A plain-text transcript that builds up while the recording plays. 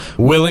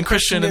Will and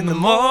Christian in the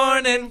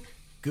morning.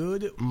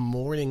 Good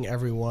morning,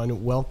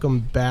 everyone. Welcome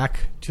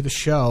back to the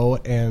show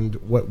and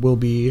what will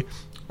be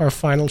our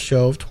final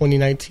show of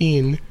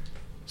 2019.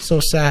 So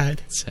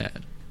sad.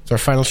 Sad. It's our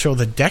final show of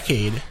the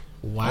decade.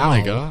 Wow. Oh,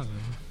 my God.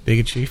 Big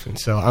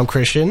achievement. So I'm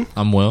Christian.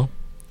 I'm Will.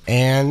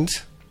 And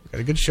we've got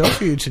a good show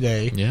for you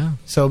today. Yeah.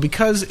 So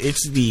because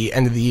it's the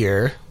end of the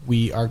year,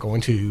 we are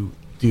going to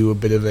do a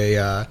bit of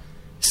a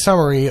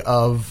summary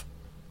of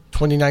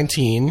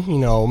 2019, you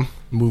know,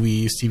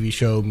 movies, TV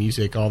show,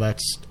 music, all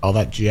that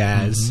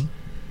jazz.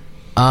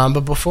 Mm-hmm. But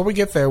before we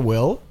get there,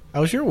 Will,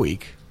 how was your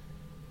week?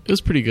 It was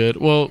pretty good.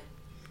 Well,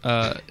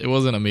 it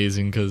wasn't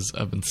amazing because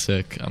I've been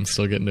sick. I'm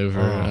still getting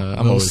over.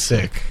 I'm always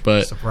sick.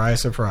 But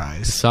surprise,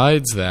 surprise.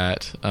 Besides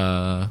that,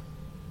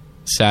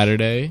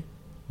 Saturday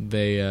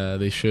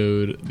they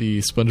showed the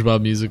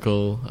SpongeBob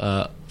musical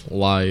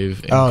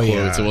live. In quotes.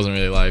 Yeah. It wasn't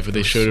really live, but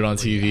they showed it on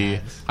TV.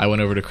 Jazz. I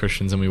went over to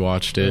Christian's and we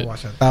watched it.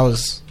 That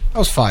was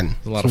fun. It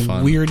was a lot of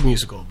fun. Weird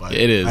musical, but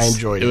it is. I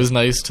enjoyed it. It was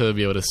nice to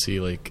be able to see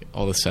like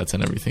all the sets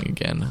and everything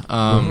again.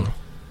 And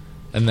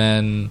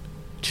then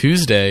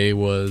Tuesday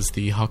was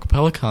the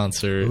Acapella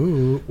concert.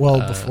 Ooh.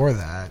 Well, before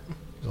that,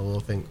 a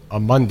little thing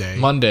on Monday.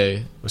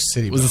 Monday was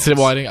City. Was the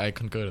City? Well, I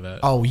couldn't go to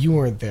that. Oh, you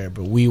weren't there,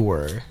 but we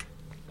were.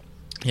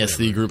 Yes,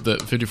 the group, the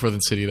 54th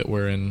and City that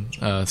we're in,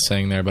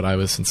 sang there.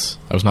 But since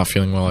I was not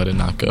feeling well, I did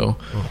not go.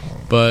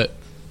 But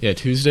yeah,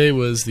 Tuesday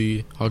was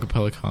the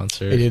Acapella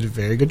concert. They did a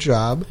very good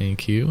job.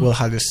 Thank you. Will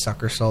had his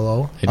sucker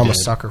solo. I'm a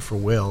sucker for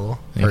Will.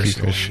 Thank you,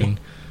 Christian.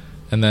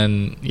 And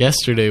then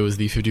yesterday was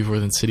the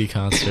 54th and City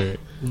concert.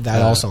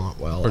 That also went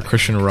well. Where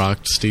Christian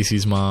rocked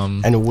Stacy's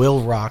mom. And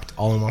Will rocked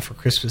All I Want for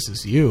Christmas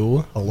Is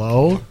You.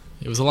 Hello?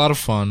 It was a lot of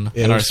fun.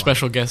 And our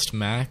special guest,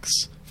 Max,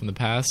 from the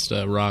past,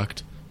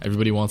 rocked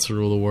Everybody Wants to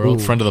Rule the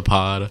World. Ooh. Friend of the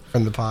pod.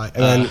 Friend of the pod.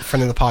 And then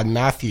friend of the pod,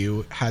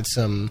 Matthew, had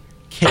some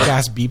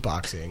kick-ass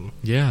beatboxing.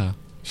 Yeah.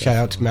 Shout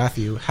out to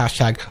Matthew. #.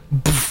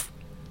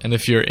 And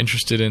if you're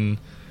interested in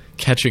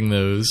catching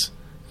those,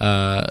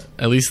 at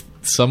least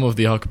some of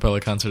the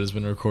acapella concert has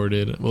been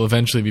recorded. Will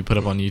eventually be put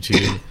up on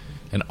YouTube.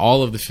 And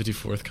all of the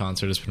 54th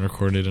concert has been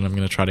recorded, and I'm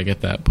going to try to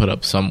get that put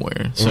up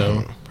somewhere.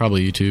 So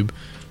probably YouTube.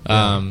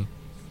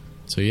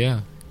 So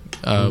yeah.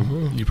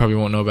 You probably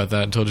won't know about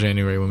that until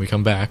January when we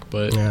come back.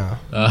 But yeah.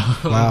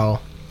 Wow.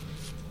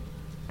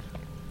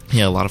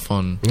 Yeah, a lot of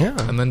fun. Yeah.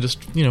 And then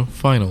just,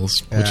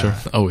 finals, which are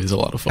always a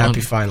lot of fun. Happy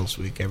finals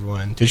week,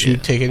 everyone. Did you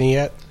take any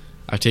yet?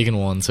 I've taken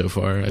one so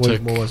far.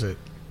 What was it?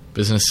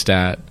 Business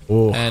stat.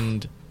 Ooh.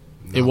 And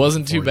it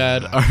wasn't too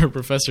bad. Our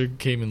professor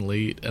came in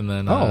late, and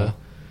then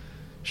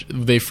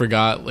they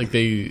forgot,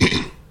 they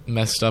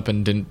messed up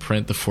and didn't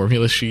print the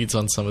formula sheets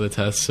on some of the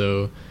tests,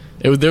 so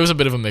there was a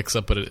bit of a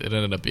mix-up, but it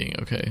ended up being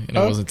okay, and it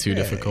wasn't too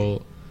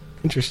difficult.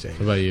 Interesting.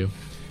 What about you?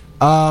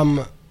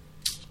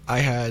 I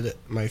had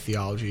my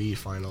theology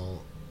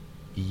final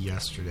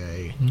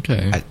yesterday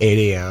at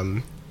 8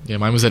 a.m. Yeah,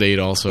 mine was at 8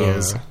 also.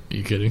 Yeah. Are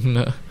you kidding?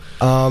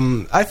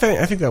 I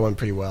think that went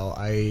pretty well.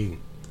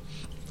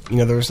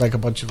 There was a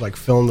bunch of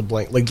fill in the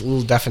blank,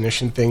 little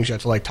definition things. You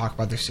had to talk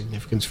about their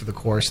significance for the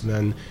course, and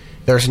then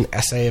there's an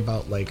essay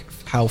about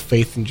how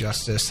faith and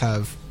justice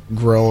have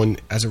grown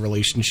as a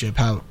relationship,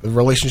 how the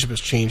relationship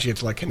has changed. You have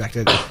to connect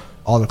it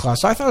all in the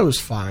class. So I thought it was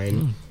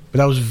fine. But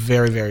I was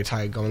very, very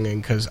tired going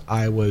in because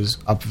I was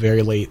up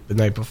very late the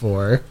night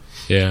before.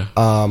 Yeah.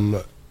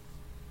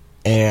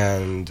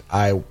 And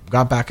I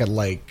got back at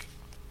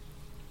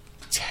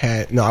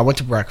 10. No, I went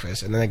to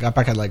breakfast, and then I got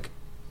back at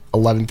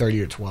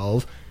 11:30 or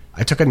 12.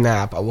 I took a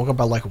nap. I woke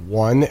up at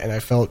 1, and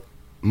I felt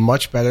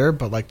much better.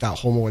 But that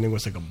whole morning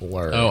was a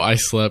blur. Oh, I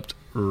slept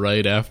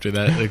right after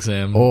that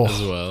exam as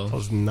well. That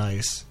was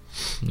nice.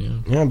 Yeah.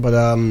 Yeah, but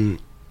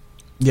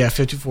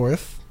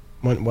 54th.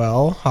 Went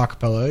well.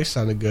 Acapella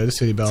sounded good.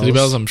 City Bells. City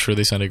Bells, I'm sure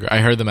they sounded great. I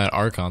heard them at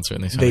our concert,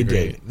 and they sounded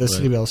great. They did. The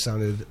City Bells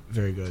sounded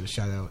very good.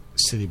 Shout out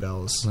City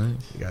Bells. Nice.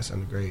 You guys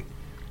sounded great.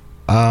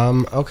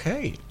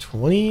 Okay.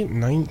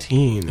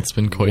 2019. It's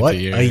been quite the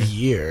year. What a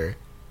year.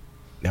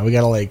 Now we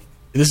gotta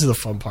this is the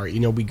fun part.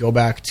 We go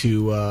back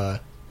to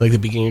the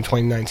beginning of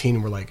 2019,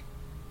 and we're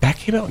that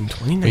came out in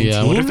 2019?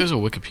 Yeah, I wonder if there's a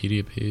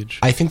Wikipedia page.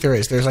 I think there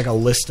is. There's a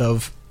list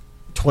of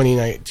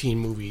 2019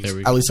 movies,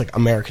 at least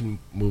American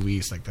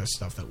movies, that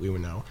stuff that we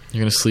would know.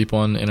 You're gonna sleep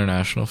on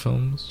international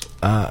films?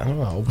 I don't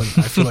know, but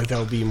I feel that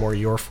would be more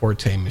your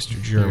forte, Mr.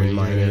 German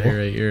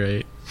Minor. You're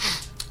right.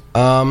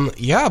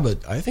 Yeah,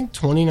 but I think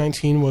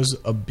 2019 was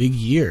a big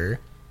year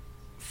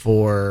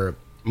for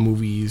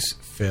movies,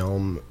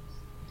 film.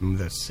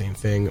 That's the same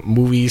thing.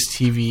 Movies,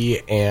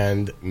 TV,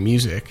 and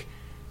music.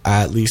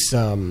 At least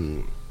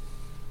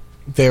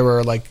there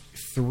were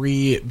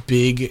 3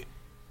 big,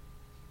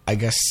 I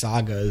guess,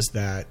 sagas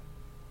that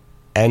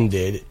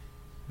ended.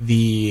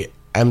 The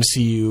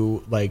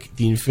MCU,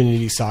 the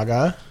Infinity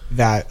Saga,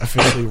 that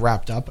officially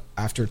wrapped up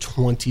after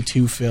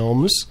 22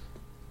 films.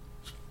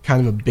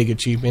 Kind of a big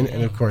achievement.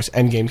 And, of course,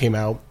 Endgame came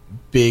out.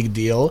 Big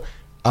deal.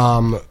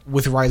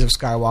 With Rise of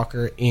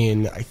Skywalker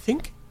in, I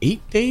think,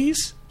 8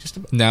 days. just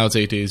about Now it's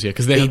 8 days, yeah,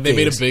 because they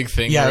made a big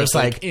thing. Yeah, where it's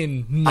like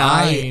in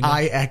 9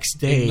 IX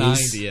days. In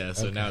 90, yeah.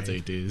 So now it's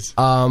 8 days.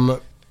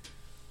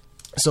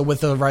 So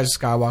with the Rise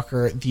of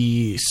Skywalker,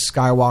 the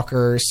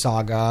Skywalker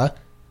saga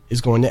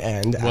is going to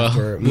end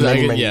after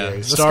many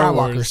years. The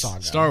Skywalker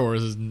saga. Star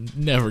Wars is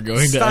never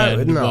going to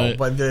end. No,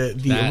 but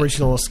the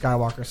original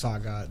Skywalker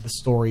saga, the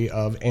story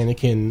of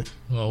Anakin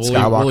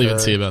Skywalker, we'll even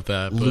see about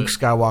that. Luke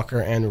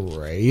Skywalker and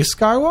Rey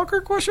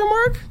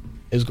Skywalker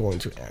is going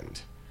to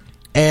end.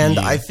 And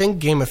I think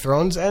Game of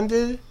Thrones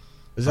ended.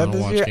 Was that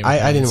this year?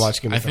 I didn't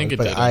watch Game of Thrones,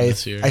 but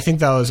this year. I think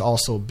that was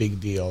also a big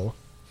deal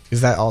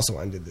because that also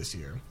ended this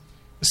year.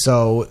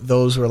 So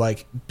those were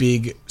like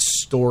big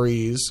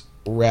stories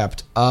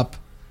wrapped up.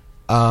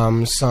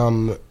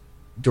 Some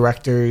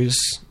directors,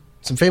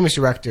 some famous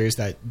directors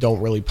that don't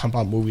really pump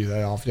out movies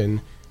that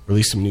often,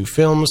 released some new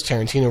films.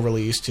 Tarantino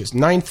released his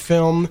 9th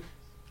film.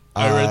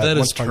 I read that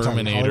as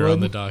Terminator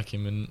on the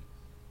document.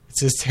 It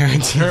says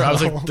Tarantino. I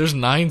was like, there's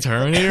 9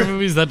 Terminator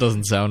movies? That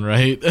doesn't sound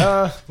right.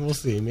 We'll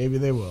see. Maybe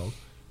they will.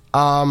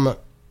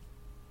 Tarantino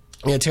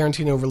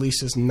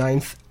released his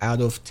 9th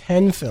out of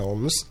 10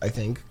 films, I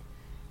think.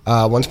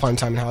 Once Upon a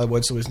Time in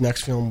Hollywood, so his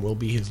next film will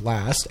be his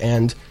last.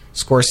 And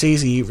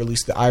Scorsese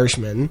released The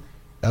Irishman.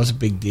 That was a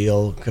big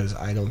deal because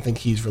I don't think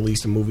he's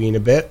released a movie in a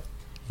bit.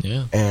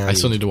 Yeah, and I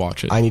still need to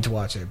watch it. I need to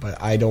watch it,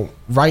 but I don't.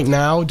 Right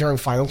now, during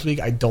finals week,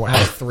 I don't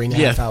have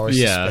 3.5 hours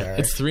to spare.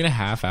 It's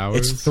 3.5 hours?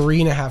 It's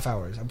 3.5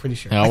 hours, I'm pretty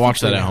sure. Yeah, I'll watch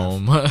that at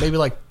home. Maybe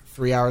like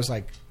 3 hours,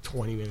 like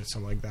 20 minutes,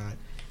 something like that.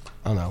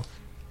 I don't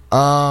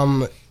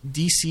know.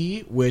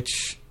 DC,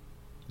 which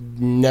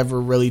never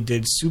really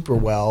did super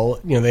well.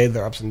 You know, they had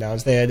their ups and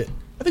downs. They had,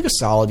 I think, a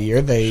solid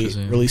year. They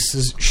released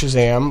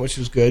Shazam, which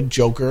was good.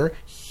 Joker,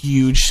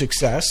 huge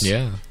success.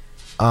 Yeah.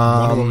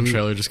 Wonder Woman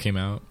trailer just came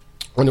out.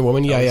 Wonder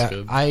Woman, yeah.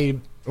 Good. I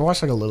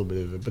watched like a little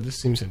bit of it, but this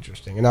seems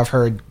interesting, and I've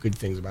heard good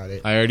things about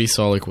it. I already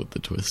saw like what the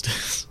twist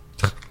is.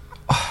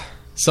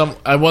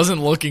 I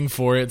wasn't looking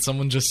for it.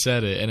 Someone just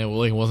said it, and it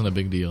like wasn't a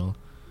big deal.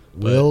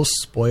 Will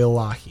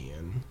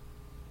Spoilachian.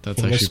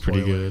 That's actually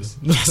pretty good.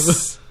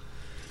 Yes.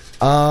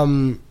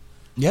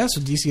 Yeah,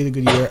 so DC had a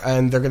good year,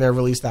 and they're going to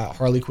release that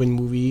Harley Quinn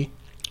movie,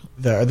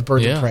 the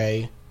Birds of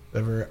Prey.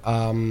 Whatever.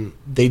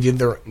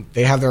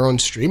 They have their own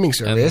streaming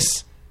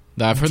service.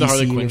 And I've heard the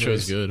Harley Quinn show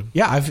is good.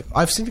 Yeah,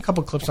 I've seen a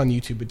couple clips on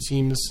YouTube. It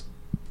seems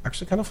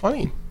actually kind of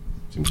funny.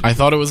 I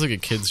thought it was like a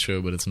kids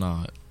show, but it's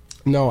not.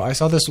 No, I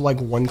saw this like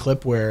one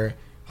clip where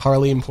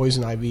Harley and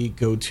Poison Ivy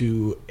go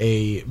to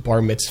a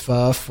bar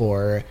mitzvah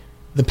for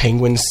the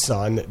Penguin's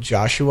son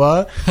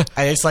Joshua,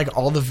 and it's like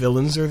all the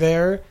villains are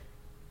there.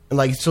 And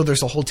like, so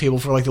there's a whole table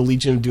for like the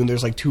Legion of Doom.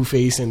 There's like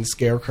Two-Face and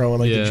Scarecrow and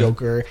like the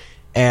Joker.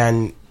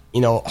 And,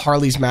 you know,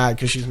 Harley's mad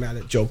because she's mad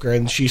at Joker,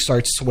 and she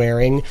starts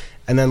swearing.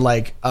 And then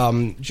like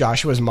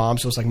Joshua's mom,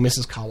 so it's like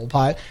Mrs.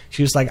 Cobblepot,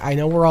 she was like, I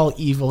know we're all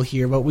evil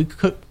here, but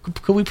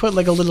could we put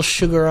like a little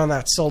sugar on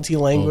that salty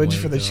language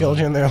for the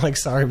children? They're like,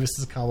 sorry,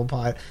 Mrs.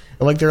 Cobblepot.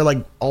 And like they're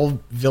like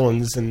all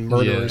villains and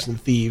murderers and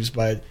thieves,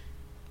 but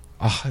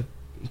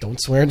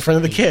don't swear in front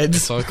of the kids. I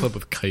saw a clip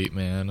with Kite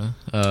Man.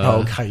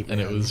 Kite Man.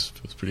 And it was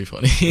pretty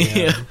funny.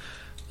 Yeah.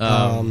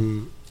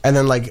 And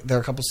then like there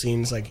are a couple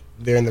scenes like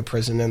they're in the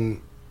prison,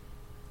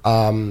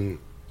 and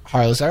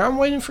Harley's like, I'm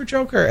waiting for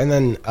Joker, and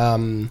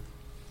then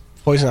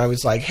Poison Ivy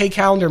was like, hey,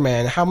 Calendar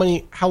Man, how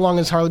long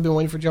has Harley been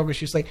waiting for Joker?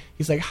 He's like,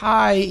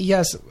 hi,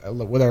 yes,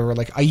 whatever,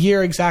 like a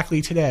year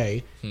exactly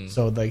today.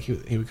 So like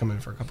he would come in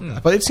for a couple of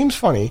that. But it seems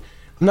funny.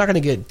 I'm not going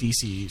to get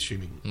DC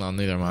streaming. No,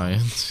 neither am I.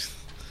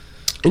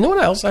 You know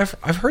what else?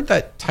 I've heard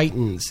that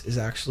Titans is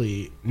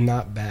actually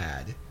not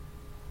bad.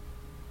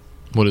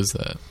 What is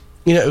that?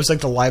 You know, it was like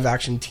the live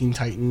action Teen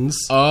Titans.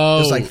 Oh. It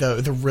was like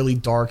the really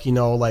dark, you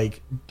know,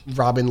 like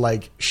Robin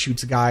like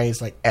shoots a guy and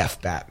it's like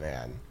F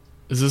Batman.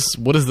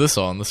 What is this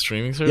on? The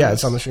streaming service? Yeah,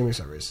 it's on the streaming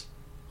service.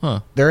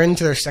 Huh. They're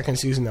into their second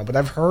season now, but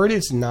I've heard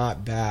it's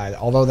not bad.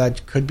 Although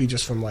that could be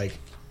just from like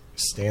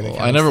standing.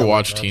 I never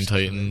watched Teen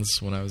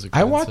Titans when I was a kid.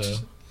 I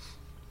watched.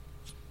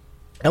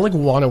 I like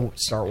want to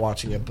start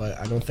watching it, but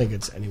I don't think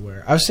it's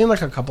anywhere. I've seen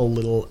like a couple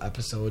little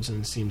episodes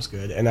and it seems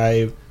good, and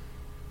I've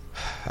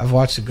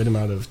watched a good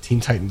amount of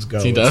Teen Titans Go.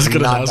 I was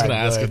going to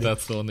ask if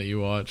that's the one that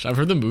you watched. I've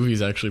heard the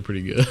movie's actually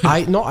pretty good.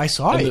 I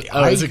saw it.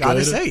 I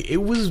gotta say,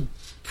 it was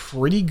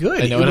pretty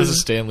good. I know it has a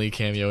Stan Lee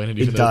cameo in it.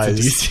 Even though it's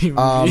a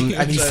DC movie.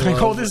 And he's like,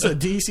 "Oh, this is a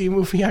DC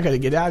movie. I gotta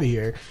get out of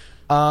here."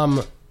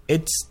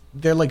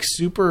 They're like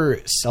super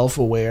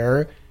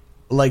self-aware.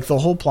 Like the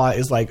whole plot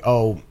is like,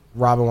 oh,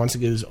 Robin wants to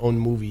get his own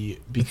movie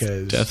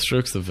because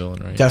Deathstroke's the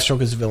villain, right?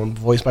 Deathstroke is the villain,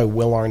 voiced by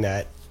Will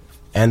Arnett,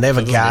 and they have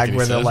a gag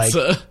where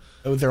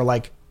they're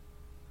like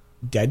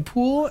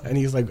Deadpool, and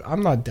he's like,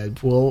 I'm not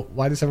Deadpool.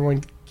 Why does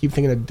everyone keep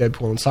thinking of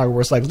Deadpool in Star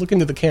Wars? Like, look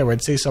into the camera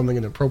and say something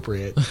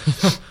inappropriate.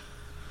 Nice.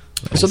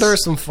 So there are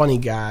some funny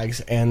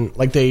gags, and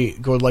like they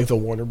go to like the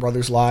Warner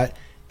Brothers lot,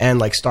 and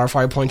like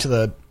Starfire point to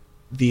the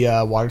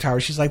the water tower.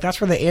 She's like, that's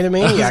where the I was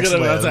Animaniacs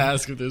about live. to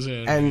ask if there's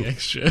an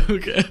Animaniacs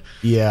joke.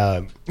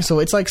 Yeah. So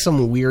it's like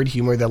some weird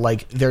humor that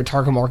like their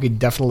target market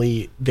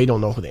definitely they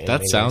don't know who the Animaniacs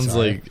That sounds are.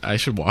 like I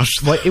should watch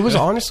that. But it was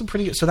honestly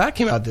pretty good. So that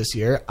came out this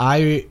year.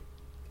 I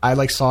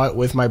like saw it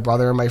with my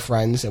brother and my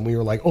friends, and we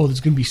were like, oh, this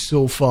is gonna be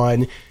so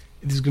fun.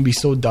 This is gonna be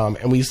so dumb.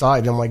 And we saw it,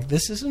 and I'm like,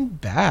 this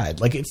isn't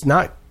bad. Like it's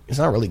not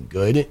really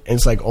good. And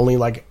it's like only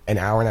like an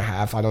hour and a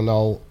half. I don't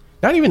know.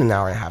 Not even an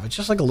hour and a half. It's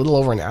just like a little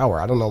over an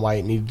hour. I don't know why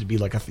it needed to be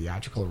like a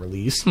theatrical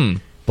release.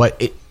 But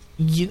it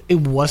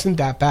wasn't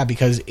that bad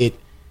because it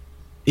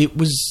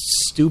was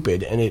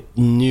stupid, and it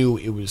knew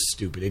it was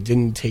stupid. It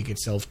didn't take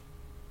itself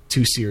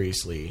too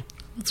seriously.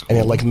 That's cool.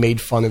 And it like made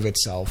fun of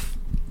itself.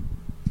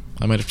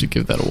 I might have to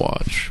give that a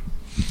watch.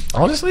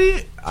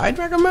 Honestly, I'd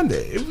recommend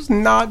it. It was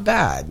not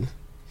bad.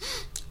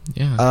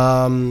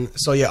 Yeah.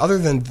 So yeah, other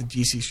than the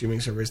DC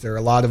streaming service, there are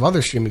a lot of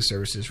other streaming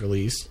services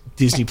released.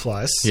 Disney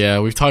Plus.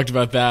 Yeah, we've talked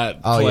about that.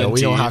 Oh yeah,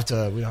 we plenty. don't have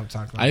to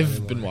talk about. I've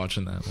that been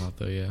watching that a lot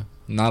though. Yeah,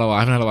 not a lot. I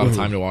haven't had a lot of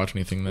time to watch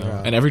anything though.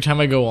 Yeah. And every time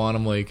I go on,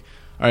 I'm like,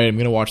 all right, I'm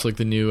gonna watch like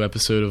the new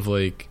episode of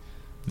like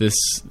this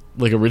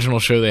like original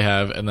show they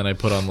have, and then I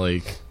put on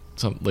like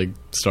some like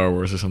Star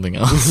Wars or something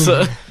else.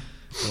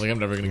 I'm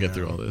never gonna get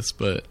through all this,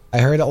 but I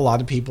heard a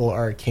lot of people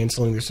are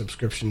canceling their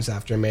subscriptions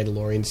after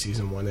Mandalorian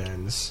season 1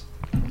 ends.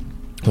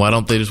 why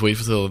don't they just wait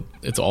until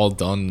it's all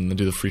done and then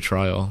do the free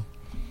trial?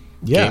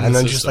 Yeah, Game and the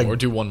then system, just like or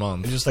do 1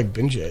 month. just like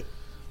binge it.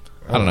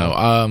 I don't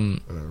know.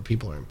 Whatever.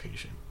 People are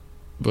impatient.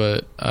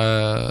 But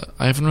I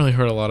haven't really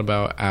heard a lot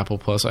about Apple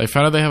Plus. I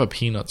found out they have a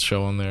Peanuts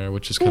show on there,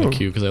 which is kind of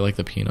cute because I like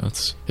the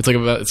Peanuts. It's like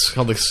it's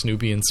called like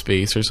Snoopy in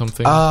Space or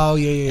something. Oh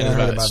yeah. And I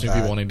heard about about Snoopy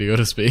that. wanting to go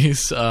to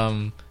space.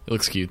 It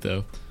looks cute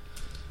though.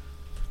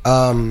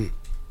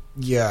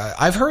 Yeah,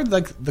 I've heard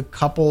like the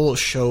couple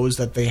shows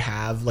that they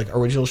have, like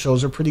original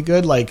shows, are pretty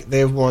good. Like they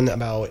have one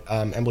about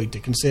Emily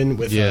Dickinson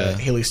with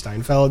Haley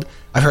Steinfeld.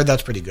 I've heard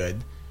that's pretty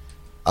good.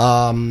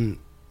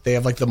 They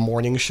have like the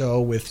morning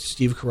show with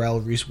Steve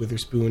Carell, Reese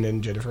Witherspoon,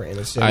 and Jennifer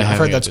Aniston. I've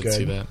heard that's good.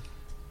 See that.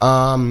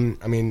 I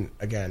mean,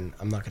 again,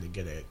 I'm not going to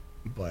get it,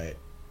 but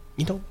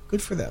you know,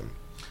 good for them.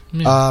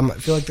 Yeah. I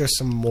feel like there's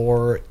some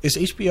more. Is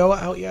HBO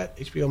out yet?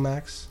 HBO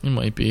Max? It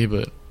might be,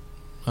 but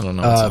I don't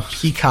know.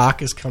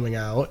 Peacock is coming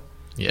out.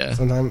 Yeah.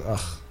 Sometime. Ugh,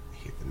 I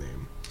hate the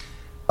name.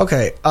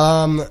 Okay.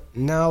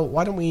 Now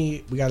why don't we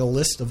got a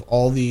list of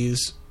all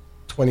these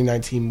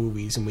 2019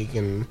 movies, and we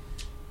can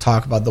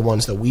talk about the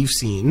ones that we've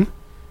seen.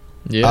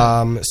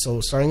 Yeah. So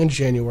starting in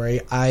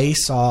January, I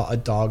saw A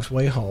Dog's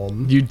Way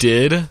Home. You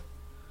did?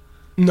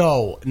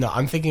 No,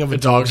 I'm thinking of A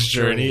Dog's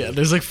Journey.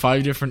 There's like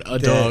 5 different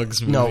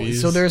Dog's movies.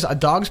 No, so there's A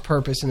Dog's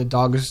Purpose and A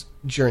Dog's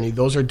Journey.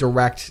 Those are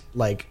direct,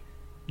 like,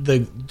 the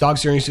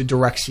Dog's Journey is a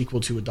direct sequel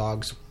to A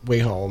Dog's Way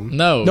Home.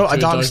 No, A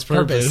Dog's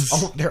Purpose.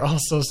 Purpose. Oh, they're all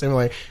so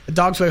similar. A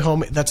Dog's Way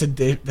Home, that's a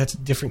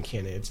different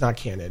canon. It's not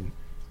canon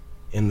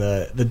in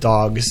the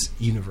Dogs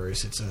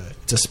universe. It's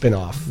a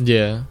spin-off.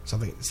 Yeah.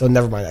 Something. So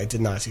never mind. I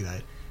did not see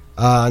that.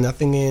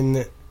 Nothing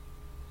in.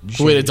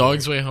 Wait, A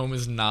Dog's Way Home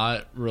is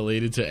not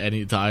related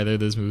to either of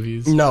those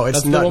movies? No, it's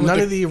That's the not. one with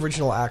None of the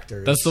original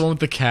actors. That's the one with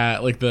the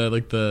cat, like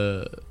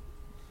the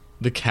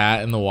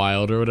cat in the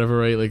wild or whatever,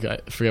 right? Like I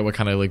forget what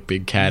kind of like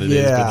big cat it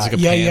is, but it's like a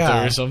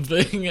panther or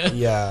something.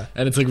 Yeah,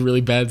 and it's like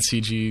really bad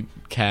CG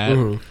cat.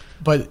 Mm-hmm.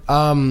 But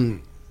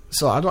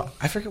so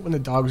I forget when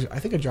I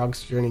think A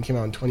Dog's Journey came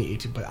out in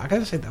 2018, but I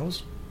gotta say that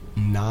was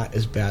not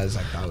as bad as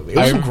I thought it would be. It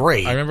wasn't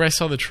great. I remember I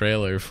saw the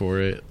trailer for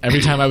it every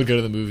time I would go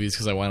to the movies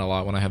because I went a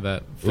lot when I had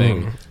that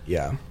thing.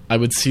 Yeah, I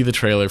would see the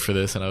trailer for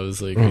this and I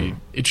was like,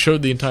 it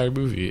showed the entire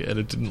movie and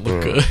it didn't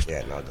look good.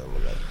 Yeah, no, it doesn't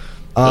look good.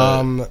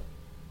 I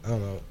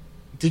don't know.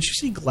 Did you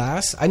see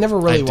Glass? I never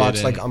really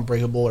watched like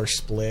Unbreakable or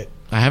Split.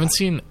 I haven't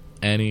seen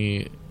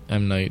any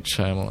M. Night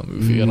Shyamalan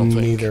movie. I don't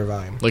think. Neither have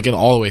I. Like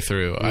all the way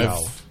through. No.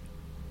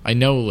 I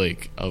know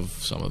like of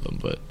some of them,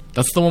 but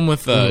that's the one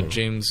with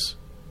James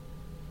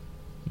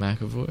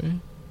McAvoy.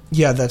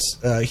 Yeah, that's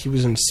he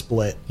was in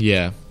Split.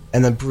 Yeah.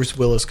 And then Bruce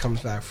Willis comes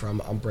back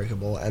from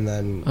Unbreakable, and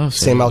then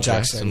Samuel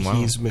Jackson. Wow.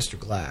 He's Mr.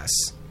 Glass.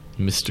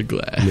 Mr.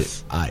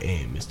 Glass. I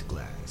am Mr.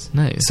 Glass.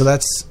 Nice. So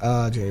that's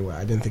January.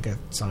 I didn't think I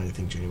saw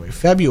anything January.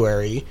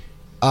 February.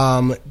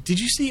 Did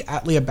you see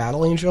Atlia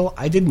Battle Angel?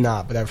 I did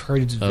not, but I've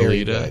heard it's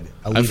very good.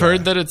 Alita, I've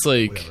heard that it's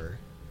like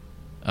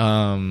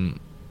whatever.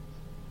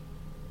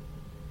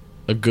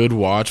 A good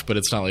watch, but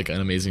it's not like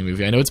an amazing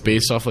movie. I know it's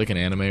based off like an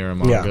anime or a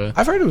manga. Yeah,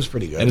 I've heard it was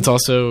pretty good. And it's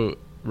also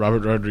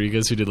Robert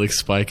Rodriguez who did like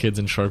Spy Kids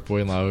and Shark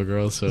Boy and Lava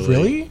Girl. So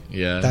really, like,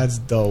 yeah, that's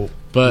dope.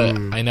 But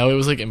I know it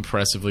was like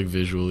impressive, like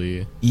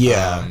visually.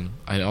 Yeah,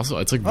 I also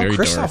it's like very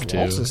Christoph dark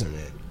Waltz too. is in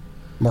it.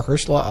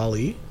 Mahershala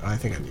Ali. I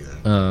think I knew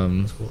that.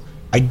 That's cool.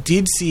 I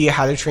did see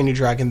How to Train Your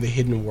Dragon: The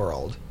Hidden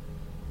World.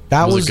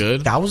 That was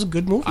good. That was a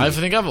good movie. I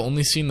think I've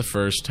only seen the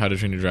first How to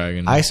Train Your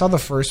Dragon. I saw the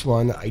first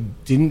one. I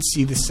didn't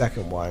see the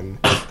second one,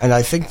 and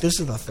I think this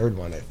is the third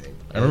one. I think.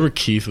 I remember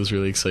Keith was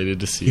really excited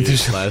to see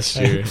it last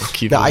year.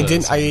 Keith no, was I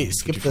didn't. I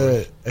skipped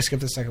the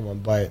second one,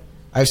 but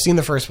I've seen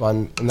the first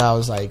one, and I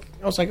was like,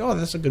 oh,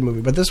 that's a good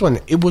movie. But this one,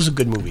 it was a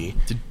good movie,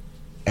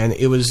 and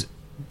it was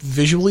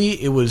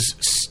visually, it was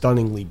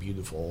stunningly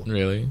beautiful.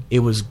 Really? It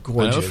was I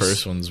gorgeous. know the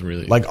first one's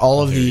really Like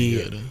all of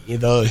good.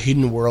 the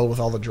hidden world with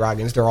all the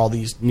dragons. There are all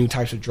these new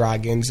types of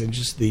dragons, and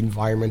just the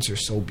environments are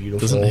so beautiful.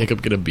 Doesn't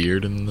Hiccup get a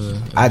beard in the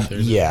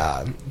third?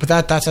 Yeah, but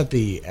that's at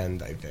the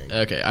end, I think.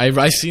 Okay,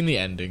 I seen the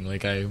ending.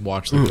 Like I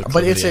watched the clips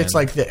But of it's the end.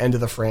 like the end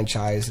of the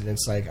franchise, and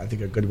it's like I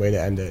think a good way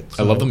to end it.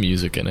 I love the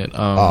music in it.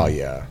 Oh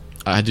yeah.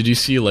 Did you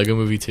see Lego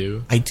Movie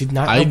 2? I did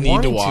not. I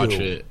need to watch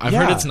it. I've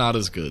Yeah. heard it's not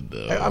as good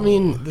though. I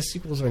mean, the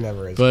sequels are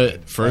never as but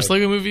good. first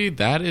Lego Movie,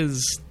 that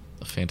is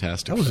a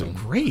fantastic that was film.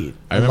 great.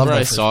 I remember love that I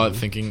first saw one. it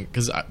thinking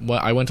because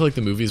I went to like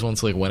the movies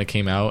once like when it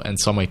came out and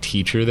saw my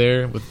teacher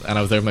there and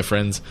I was there with my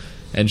friends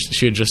and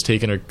she had just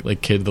taken her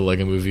like kid to the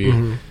Lego Movie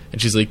and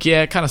she's like,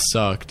 yeah, it kind of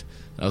sucked.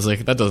 I was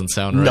like, that doesn't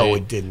sound right. No,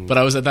 it didn't. But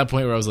I was at that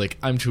point where I was like,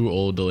 I'm too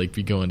old to like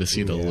be going to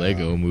see the Yeah.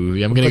 Lego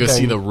Movie. I'm gonna But go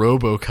see then- the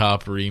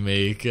RoboCop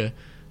remake, and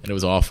it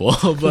was awful.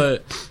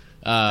 But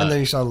And then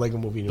you saw the Lego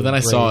Movie. And but then I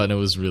saw it and it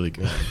was really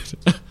good.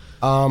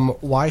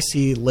 Why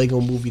see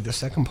Lego Movie the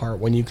second part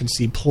when you can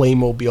see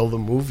Playmobil the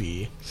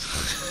movie?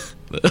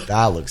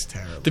 That looks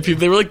terrible.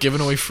 They were like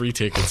giving away free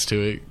tickets to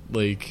it,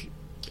 like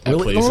at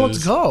Really? places. No one wants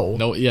to go?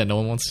 No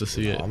one wants to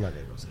see it. Oh, I'm not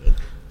gonna go see it.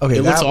 Okay,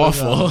 It looks that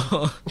was,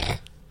 awful.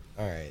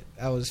 all right,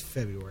 that was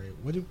February.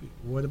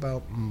 What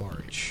about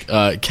March?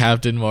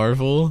 Captain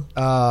Marvel,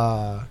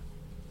 Uh,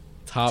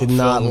 top Did film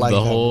not like the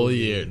that whole movie.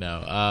 year.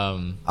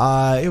 No,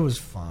 it was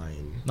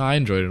fine. no, I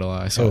enjoyed it a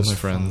lot. I saw It it with was my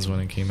friends fun.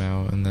 when it came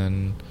out, and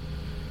then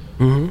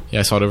Mm-hmm.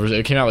 I saw it over.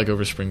 It came out like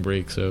over spring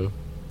break, so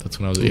that's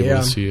when I was able Yeah.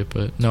 to see it.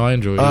 But no, I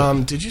enjoyed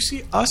it. Did you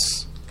see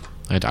Us?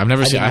 I've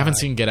never seen. did I haven't not.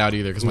 seen Get Out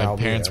either because No, my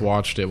me parents neither.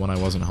 watched it when I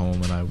wasn't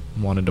home, and I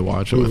wanted to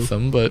watch it Mm-hmm. with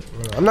them. But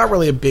I'm not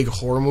really a big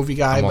horror movie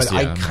guy, I'm also- but yeah,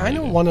 I I'm not kind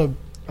of either. want to.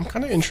 I'm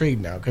kind of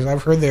intrigued now because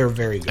I've heard they're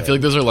very good. I feel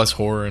like those are less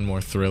horror and more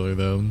thriller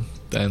though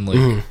than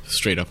like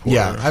straight up horror.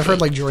 yeah, I've heard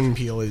But- like Jordan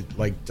Peele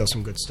like does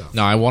some good stuff.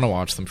 No, I want to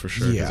watch them for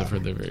sure because Yeah. I've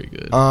heard they're very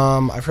good.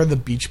 I've heard The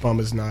Beach Bum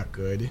is not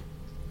good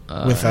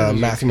with it was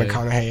Matthew okay.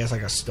 McConaughey as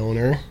like a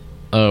stoner.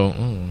 Oh,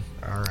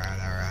 All right.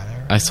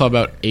 I saw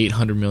about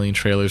 800 million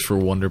trailers for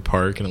Wonder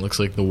Park, and it looks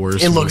like the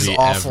worst. It looks movie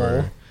awful.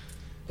 Ever.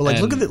 But like,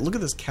 And- look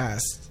at this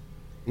cast.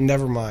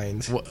 Never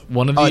mind.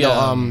 One of the Oh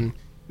no,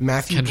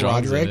 Matthew Ken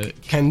Jeong's in Broderick,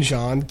 it. Ken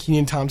Jeong,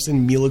 Keenan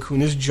Thompson, Mila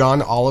Kunis,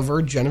 John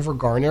Oliver, Jennifer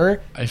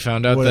Garner. I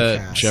found out what a that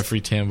cast.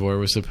 Jeffrey Tambor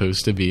was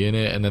supposed to be in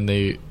it, and then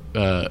they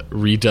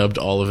redubbed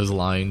all of his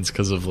lines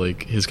because of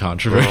like his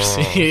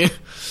controversy.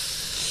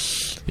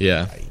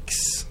 Yeah.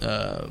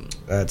 Yikes.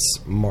 That's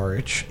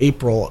March,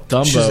 April.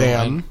 Dumbo,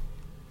 Shazam.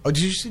 Oh,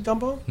 did you see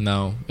Dumbo?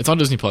 No, it's on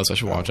Disney Plus. I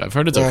should watch it. I've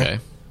heard it's Yeah. okay.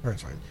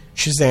 That's fine.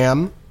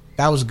 Shazam.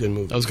 That was a good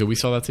movie. That was good. We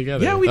saw that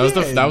together. Yeah, we that was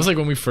did. that was like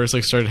when we first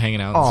like started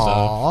hanging out and stuff.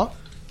 Aw.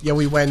 Yeah,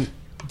 we went.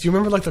 Do you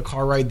remember like the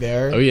car ride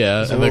there? Oh yeah, It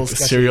was a and little the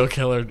sketchy. serial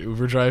killer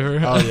Uber driver.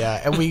 Oh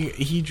yeah, and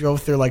he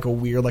drove through like a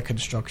weird like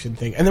construction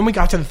thing, and then we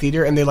got to the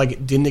theater and they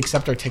like didn't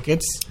accept our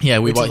tickets. Yeah,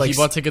 We had to, he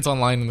bought tickets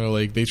online and they're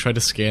like they tried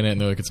to scan it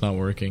and they're like it's not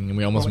working and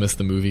we almost missed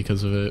the movie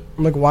because of it.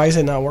 I'm like, why is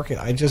it not working?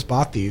 I just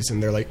bought these,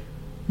 and they're like,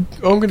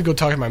 oh, I'm gonna go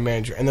talk to my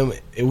manager, and then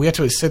we had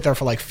to sit there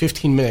for like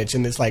 15 minutes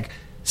in this like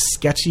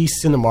sketchy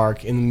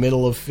Cinemark in the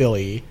middle of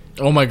Philly.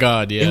 Oh my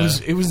god, yeah.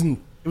 It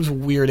was a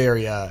weird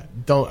area.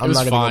 It I'm was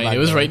not gonna fine. Go back It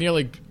was there. right near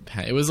like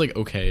it was like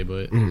okay,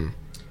 but Yeah,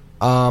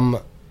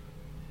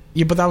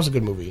 but that was a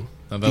good movie.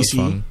 that was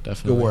fun,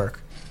 definitely. Good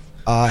work.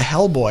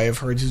 Hellboy, I've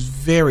heard, is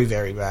very,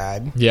 very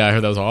bad. Yeah, I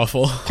heard that was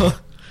awful.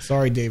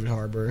 Sorry, David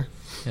Harbour.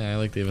 Yeah, I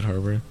like David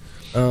Harbour.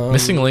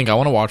 Missing Link, I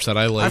want to watch that.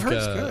 I like heard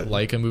it's good.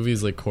 Leica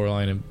movies like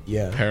Coraline and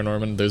Yeah.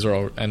 Paranorman. Those are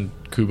all and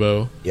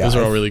Kubo. Yeah, those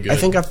are all really good. I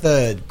think at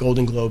the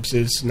Golden Globes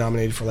it's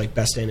nominated for like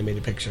Best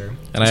Animated Picture.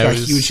 And It's I got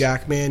always- Hugh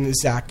Jackman,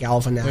 Zach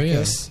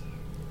Galifianakis.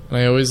 And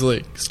I always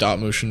like stop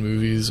motion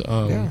movies.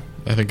 Yeah.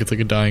 I think it's like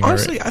a dying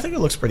Honestly, art, I think it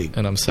looks pretty.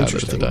 and I'm sad that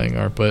it's a interesting. dying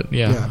art. But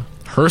yeah. Yeah.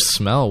 Her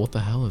Smell. What the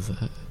hell is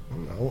that? I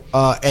don't know.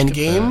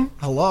 Endgame.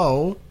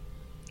 Hello,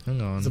 Hang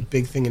on. it's a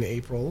big thing in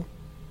April.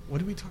 What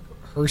did we talk about?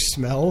 Her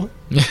Smell.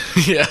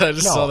 Yeah, I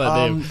just saw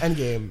that name.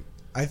 Endgame.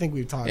 I think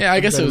we've talked. Yeah, I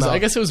a guess good it was. amount. I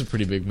guess it was a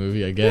pretty big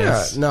movie. I Yeah.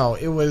 guess. No,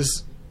 it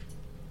was.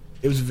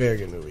 It was a very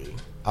good movie.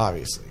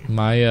 Obviously.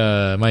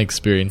 My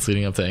experience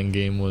leading up to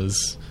Endgame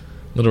was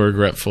a little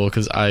regretful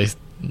because I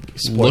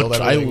Spoiled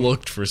everything.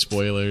 looked for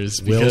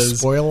spoilers Will because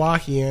spoil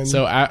Lockian.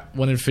 so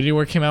when Infinity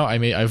War came out, I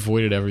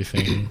avoided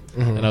everything,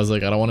 Mm-hmm. and I was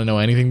like, I don't want to know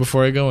anything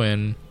before I go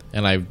in,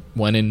 and I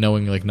went in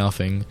knowing like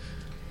nothing,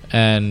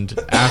 and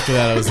after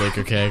that I was like,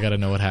 okay, I got to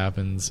know what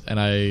happens,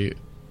 and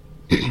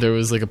there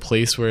was like a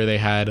place where they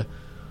had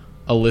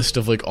a list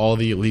of like all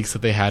the leaks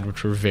that they had,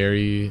 which were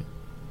very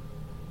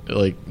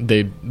like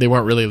they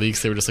weren't really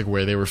leaks, they were just like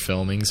where they were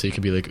filming, so you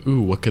could be like,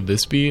 ooh, what could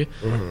this be?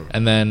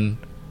 And then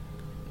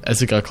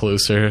as it got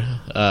closer,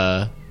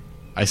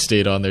 I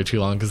stayed on there too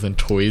long because then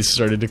toys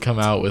started to come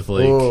out with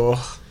like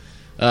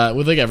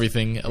with like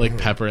everything, like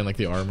Pepper and like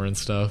the armor and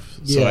stuff.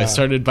 So I Yeah.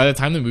 started, by the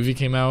time the movie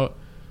came out,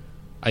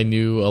 I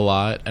knew a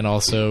lot, and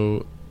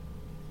also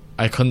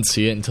I couldn't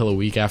see it until a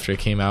week after it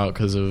came out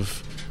because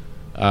of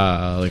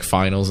like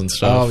finals and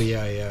stuff. Oh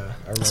yeah.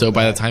 So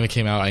by the time it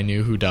came out, I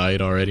knew who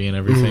died already and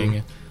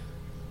everything.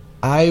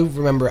 I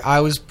remember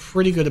I was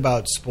pretty good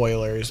about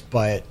spoilers,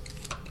 but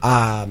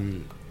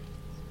Iron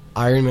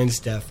Man's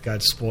death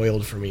got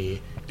spoiled for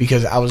me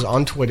because I was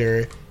on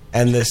Twitter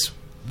and this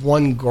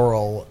one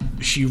girl,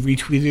 she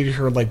retweeted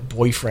her like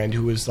boyfriend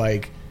who was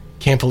like,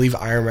 "Can't believe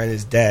Iron Man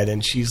is dead,"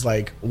 and she's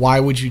like, "Why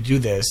would you do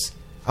this?"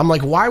 I'm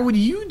like, "Why would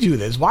you do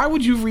this? Why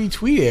would you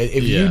retweet it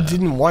if you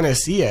didn't want to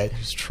see it?"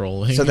 He's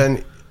trolling. So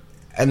then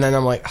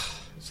I'm like,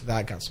 so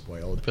that got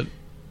spoiled. But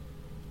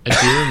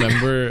I do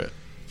remember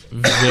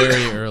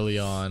very early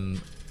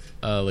on,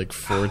 like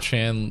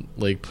 4chan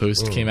like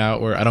post came out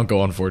where I don't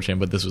go on 4chan,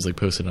 but this was like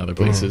posted in other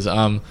places,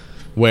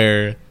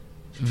 where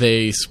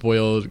they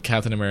spoiled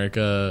Captain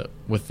America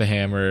with the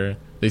hammer.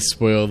 They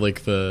spoiled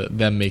like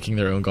them making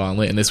their own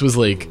gauntlet, and this was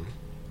like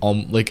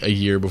like a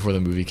year before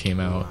the movie came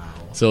out. Wow.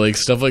 So like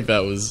stuff like that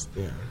was.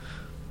 Yeah.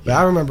 But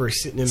I remember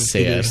sitting in the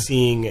theater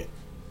seeing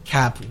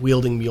Cap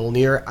wielding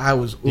Mjolnir. I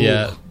was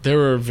there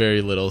were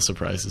very little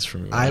surprises for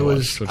me. I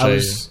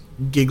was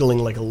giggling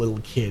like a little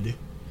kid.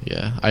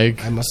 Yeah,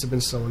 I must have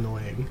been so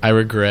annoying. I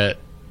regret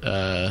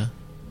my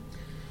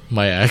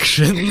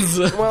actions,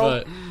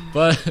 well,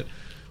 but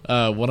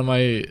one of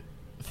my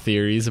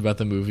theories about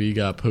the movie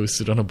got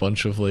posted on a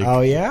bunch of like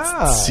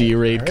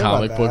C-rate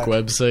comic book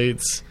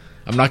websites.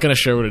 I'm not going to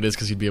share what it is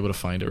because you'd be able to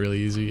find it really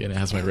easy, and it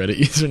has my Reddit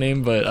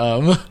username. But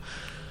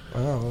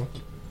wow,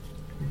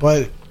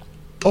 but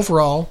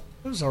overall,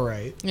 it was all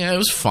right. Yeah, it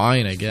was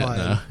fine. I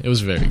guess it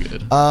was very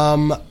good.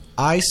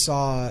 I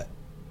saw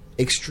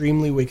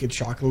Extremely Wicked,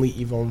 Shockingly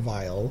Evil, and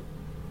Vile.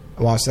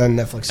 I watched that on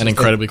Netflix. And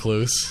Incredibly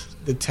Close.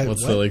 What's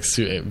the like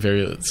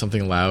very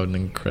something loud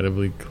and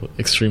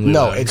extremely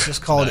no, loud? it's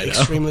just called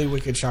Extremely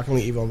Wicked,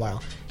 Shockingly Evil, and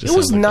Vile. It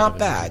was not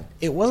bad.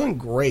 It wasn't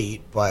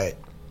great, but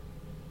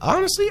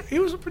honestly, it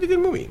was a pretty good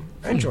movie.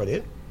 I enjoyed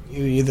it.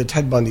 The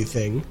Ted Bundy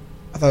thing,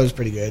 I thought it was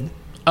pretty good.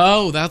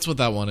 Oh, that's what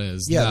that one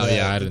is.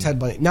 Yeah, the Ted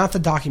Bundy, not the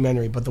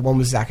documentary, but the one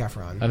with Zac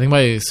Efron. I think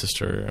my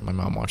sister and my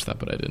mom watched that,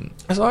 but I didn't.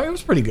 I thought it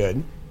was pretty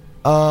good.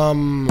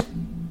 That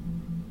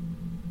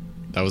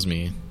was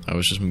me. I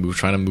was just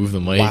trying to move the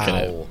mic and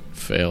it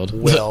failed.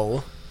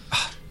 Well,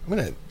 I'm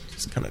gonna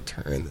just kind of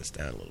turn this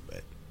down a little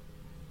bit,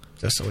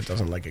 just so it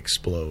doesn't like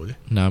explode.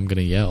 Now I'm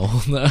gonna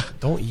yell.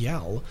 Don't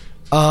yell.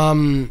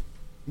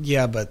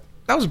 Yeah, but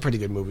that was a pretty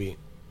good movie.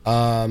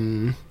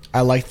 I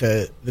like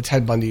the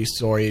Ted Bundy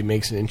story. It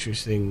makes an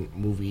interesting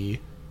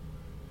movie.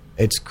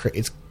 It's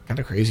kind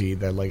of crazy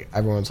that like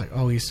everyone's like,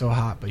 oh, he's so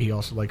hot, but he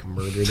also like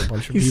murdered a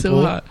bunch of he's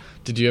people. So hot.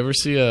 Did you ever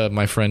see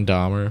My Friend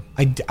Dahmer?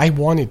 I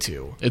wanted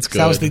to. It's good.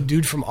 That was the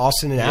dude from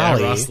Austin and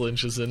Alley. Ross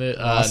Lynch is in it.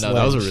 No,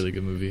 that was a really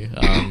good movie.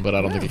 But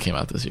I don't think it came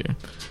out this year.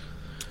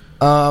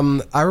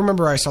 I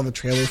remember I saw the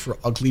trailer for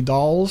Ugly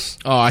Dolls.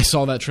 Oh, I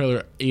saw that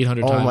trailer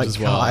 800 times as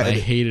well. I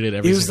hated it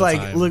every single time.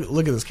 It was like,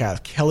 look at this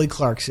cast: Kelly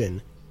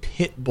Clarkson,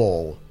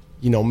 Pitbull,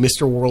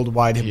 Mr.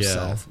 Worldwide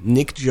himself,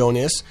 Nick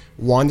Jonas,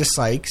 Wanda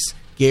Sykes,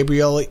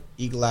 Gabriel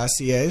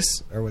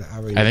Iglesias, or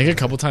whatever. I think a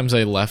couple times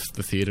I left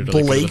the theater to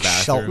like, go to the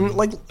bathroom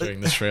Shelton,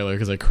 during this trailer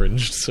because I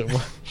cringed so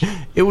much.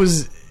 It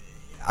was,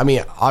 I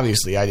mean,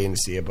 obviously I didn't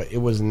see it, but it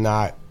was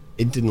not.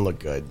 It didn't look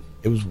good.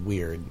 It was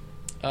weird.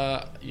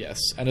 Yes,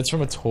 and it's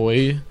from a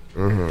toy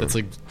that's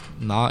like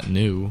not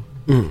new.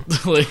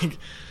 Like,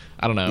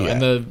 I don't know. Yeah.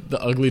 And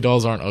the ugly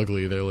dolls aren't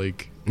ugly; they're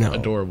like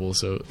adorable.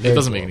 So it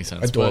doesn't make any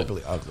sense.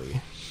 Adorably ugly.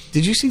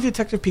 Did you see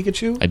Detective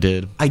Pikachu? I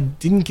did. I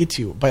didn't get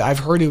to, but I've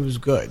heard it was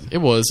good. It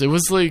was. It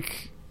was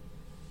like.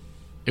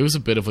 It was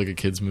a bit of like a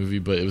kids movie,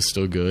 but it was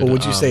still good. But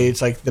would you say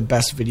it's like the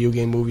best video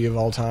game movie of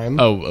all time?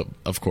 Oh,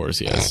 of course,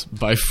 yes,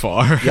 by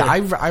far. Yeah,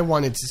 I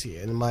wanted to see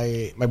it, and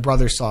my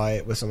brother saw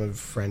it with some of his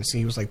friends, and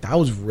he was like, "That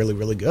was really,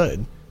 really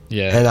good."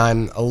 Yeah, and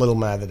I'm a little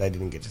mad that I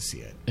didn't get to see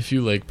it. If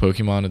you like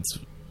Pokemon, it's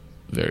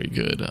very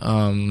good.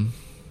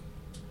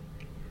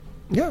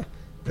 Yeah,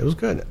 it was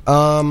good.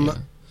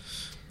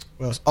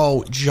 What else?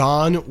 Oh,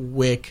 John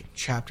Wick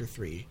Chapter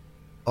 3.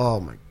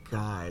 Oh my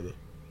god,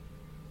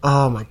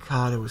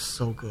 it was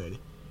so good.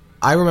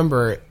 I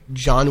remember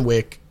John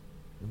Wick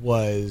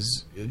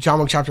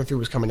Chapter 3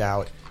 was coming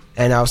out,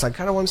 and I was like,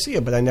 kind of want to see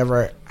it, but I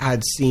never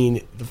had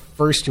seen the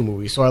first two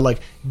movies. So I like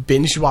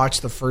binge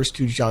watched the first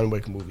two John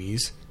Wick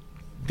movies.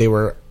 They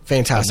were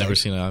fantastic. I've never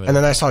seen it either. And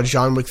then I saw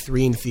John Wick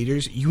 3 in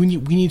theaters. We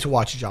need to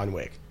watch John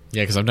Wick.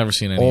 Yeah, because I've never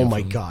seen any of them. Oh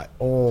my god.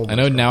 Oh my I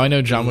know god. Now I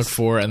know John Wick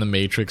 4 and The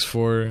Matrix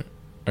 4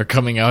 are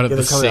coming out at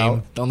the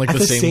same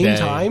day.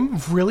 Time?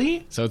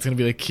 Really? So it's gonna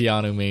be like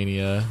Keanu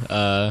Mania.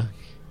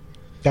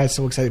 That's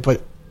so exciting.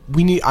 But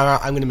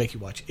I'm gonna make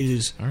you watch. It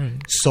is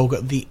so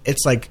good.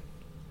 It's like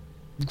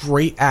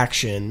great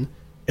action.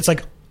 It's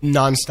like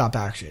nonstop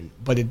action,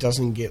 but it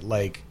doesn't get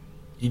like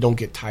you don't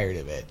get tired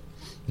of it.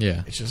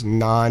 Yeah, it's just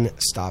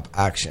nonstop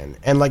action,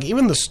 and like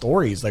even the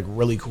story is like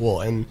really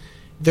cool. And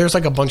there's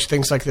like a bunch of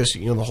things like this,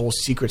 the whole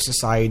secret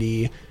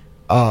society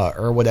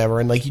or whatever,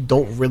 and like you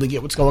don't really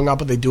get what's going on,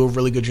 but they do a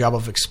really good job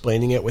of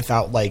explaining it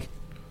without like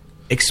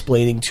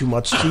explaining too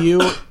much to you,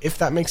 if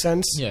that makes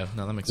sense. Yeah,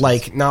 no, that makes sense.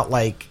 Like not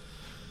like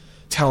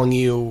telling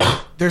you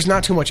there's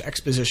not too much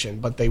exposition,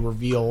 but they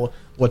reveal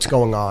what's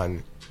going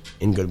on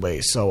in good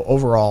ways. So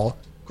overall,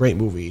 great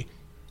movie.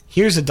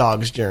 Here's A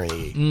Dog's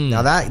Journey.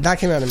 Now that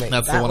came out of May.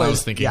 That's the one I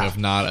was thinking of,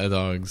 not A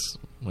Dog's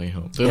Way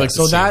Home. They're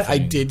so that I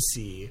did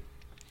see.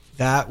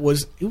 It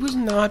was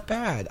not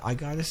bad, I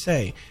gotta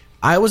say.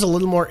 I was a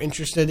little more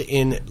interested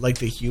in like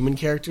the human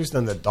characters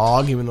than the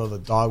dog, even though the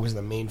dog was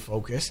the main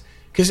focus.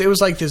 Because it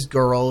was like this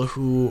girl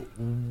who,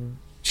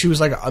 she was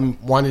like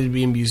wanted to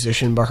be a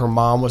musician, but her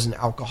mom was an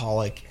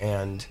alcoholic,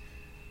 and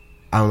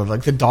I don't know,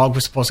 like the dog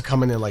was supposed to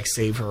come in and like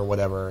save her or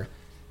whatever.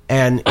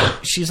 And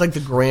she's like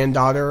the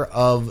granddaughter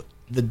of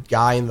the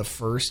guy in the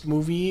first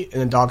movie in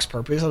A Dog's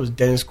Purpose. That was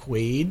Dennis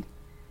Quaid,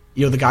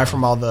 you know, the guy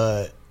from all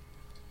the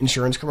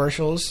insurance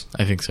commercials.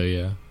 I think so,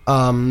 yeah.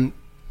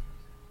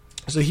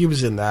 So he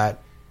was in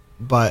that,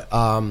 but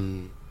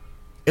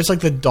it's like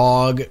the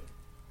dog.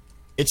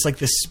 It's like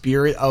the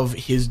spirit of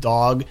his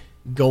dog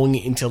going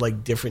into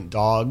like different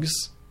dogs.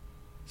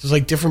 So it's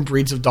like different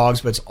breeds of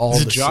dogs, but it's all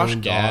the Josh same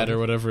Gad dog. or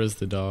whatever is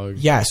the dog.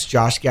 Yes,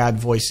 Josh Gad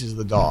voices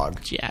the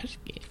dog. Josh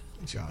Gad.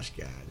 Josh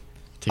Gad.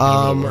 Taking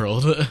over the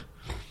world.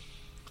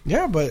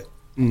 Yeah, but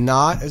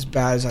not as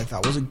bad as I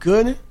thought. Was it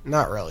good?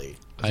 Not really.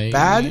 Was it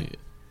bad?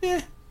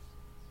 Yeah.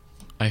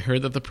 I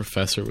heard that The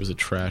Professor was a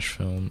trash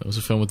film. It was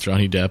a film with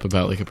Johnny Depp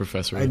about like a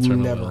professor with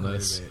terminal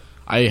illness. Heard of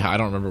it. I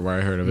don't remember where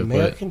I heard of it,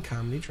 American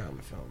comedy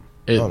drama film.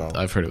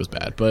 I've heard it was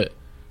bad, but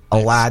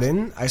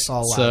Aladdin. I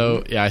saw Aladdin.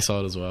 So yeah, I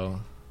saw it as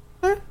well.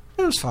 It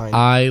was fine.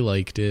 I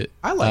liked it.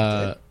 I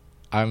liked it.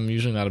 I'm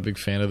usually not a big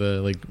fan of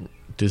the like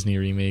Disney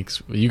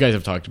remakes. You guys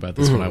have talked about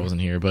this when I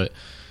wasn't here, but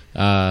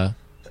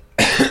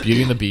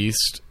Beauty and the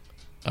Beast.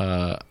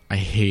 I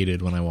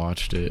hated when I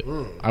watched it.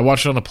 I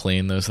watched it on a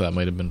plane though, so that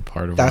might have been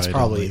part of. That's why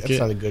probably that's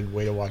not a good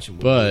way to watch a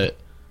movie. But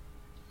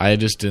I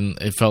just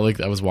didn't. It felt like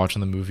I was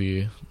watching the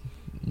movie,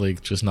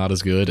 like just not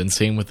as good. And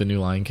same with the new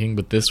Lion King.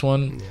 But this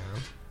one,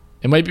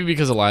 it might be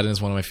because Aladdin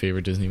is one of my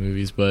favorite Disney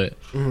movies. But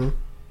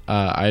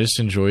I just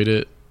enjoyed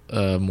it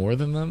more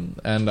than them,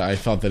 and I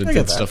thought that it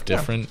did stuff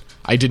different.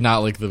 I did not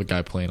like the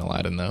guy playing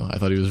Aladdin though. I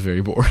thought he was very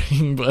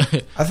boring.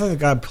 But I thought the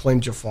guy playing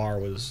Jafar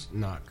was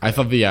not good. I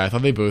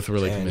thought they both were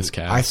like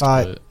miscast. I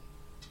thought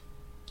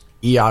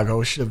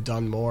Iago should have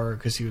done more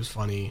because he was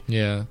funny.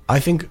 Yeah, I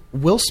think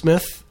Will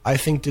Smith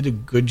did a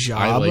good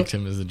job. I liked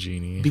him as a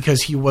genie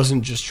because he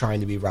wasn't just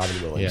trying to be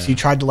Robin Williams. Yeah. He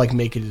tried to like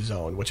make it his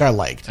own, which I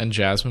liked. And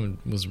Jasmine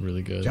was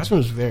really good. Jasmine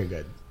was very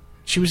good.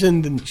 She's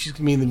gonna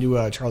be in the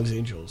new Charlie's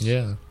Angels.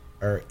 Yeah.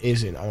 Or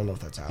isn't. I don't know if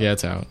that's out. Yeah,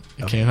 it's out.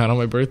 It came out on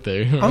my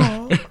birthday.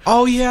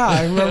 Oh yeah,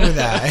 I remember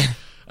that.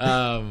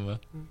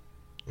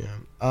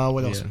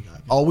 What else we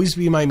got? Always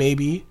Be My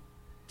Maybe.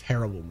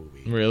 Terrible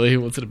movie. Really?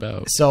 What's it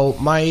about? So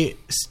my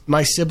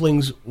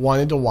siblings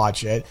wanted to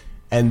watch it,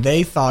 and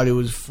they thought it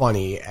was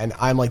funny, and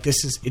I'm like,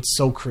 it's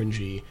so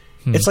cringy.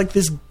 It's like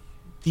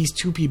these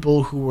two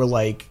people who were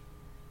like,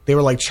 they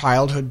were like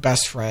childhood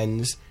best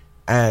friends,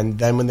 and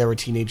then when they were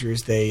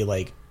teenagers, they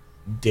like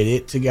did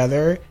it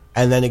together.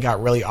 And then it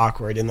got really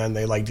awkward, and then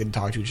they like didn't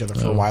talk to each other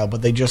for a while,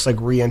 but they just like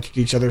re-entered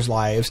each other's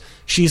lives.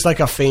 She's like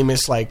a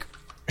famous like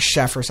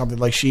chef or something.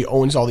 Like she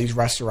owns all these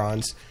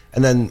restaurants,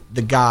 and then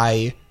the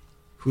guy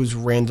who's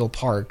Randall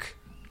Park,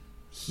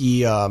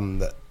 he's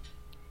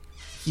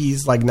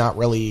like not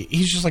really.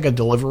 He's just like a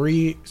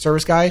delivery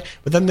service guy.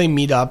 But then they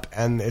meet up,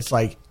 and it's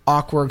like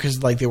awkward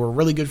because like they were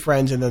really good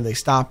friends, and then they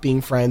stopped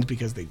being friends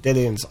because they did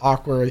it, and it's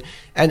awkward,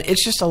 and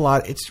it's just a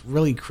lot. It's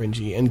really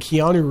cringy, and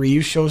Keanu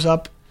Reeves shows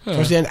up.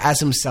 Towards the end, as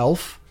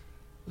himself.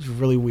 It was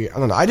really weird. I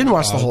don't know. I didn't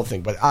watch the whole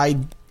thing, but it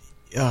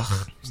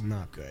was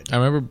not good. I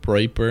remember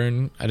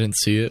Brightburn. I didn't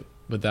see it,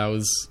 but that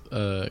was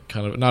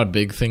kind of not a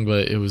big thing,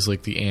 but it was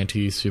like the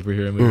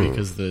anti-superhero movie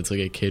because it's like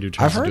a kid who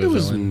turns into a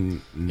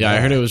villain. Yeah, I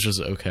heard it was just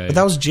okay. But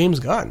that was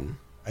James Gunn,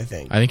 I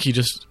think. I think he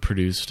just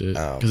produced it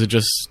because it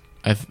just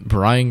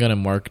Brian Gunn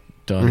and Mark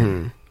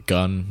Gunn,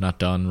 not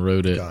Dunn,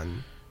 wrote it.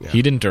 Gunn. Yeah.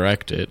 He didn't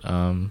direct it,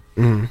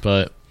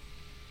 but.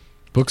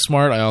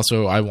 Booksmart,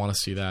 I want to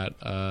see that.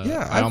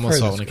 I almost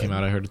saw it when it came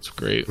out. I heard it's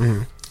great.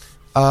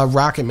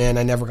 Rocket Man,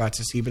 I never got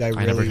to see, but I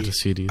never got to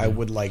see it either. I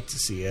would like to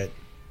see it.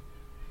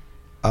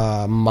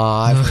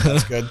 Mauve,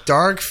 that's good.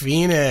 Dark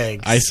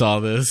Phoenix. I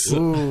saw this.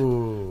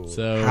 Ooh.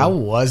 So how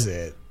was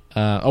it?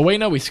 Oh wait,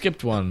 no, we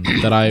skipped one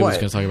that I was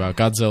going to talk about.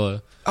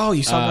 Godzilla. Oh,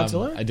 you saw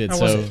Godzilla? I did. How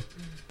was it?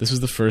 This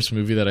was the first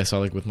movie that I saw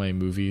like with my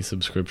movie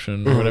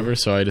subscription or whatever.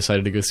 So I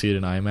decided to go see it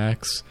in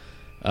IMAX.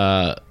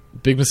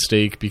 Big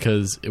mistake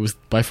because it was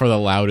by far the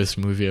loudest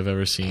movie I've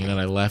ever seen,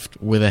 and I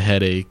left with a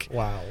headache.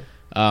 Wow.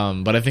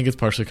 But I think it's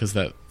partially because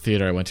that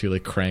theater I went to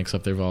like cranks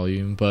up their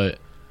volume. But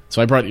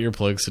so I brought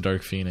earplugs to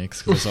Dark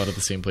Phoenix because I saw it at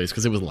the same place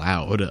because it was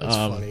loud. That's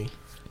funny.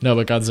 No,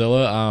 but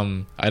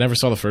Godzilla. I never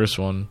saw the first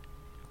one,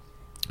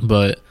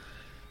 but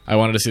I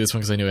wanted to see this one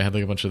because I knew it had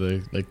like a bunch of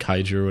the like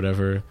kaiju or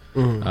whatever.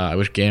 I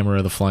wish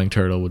Gamera, the flying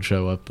turtle, would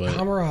show up. But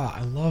Gamera,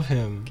 I love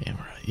him.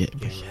 Gamera, yeah,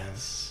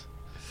 yes.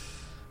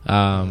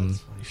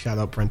 Shout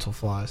out Parental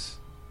Floss.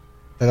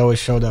 That always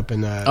showed up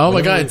in. Oh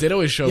my god, it did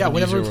always show up. Yeah,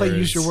 whenever we play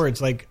Use Your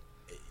Words, like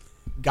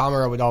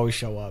Gamera would always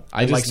show up.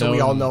 I just so we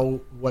all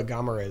know what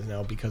Gamera is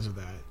now because of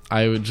that.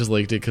 I would just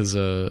liked it because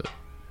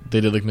they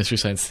did like Mystery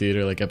Science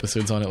Theater like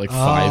episodes on it, like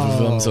 5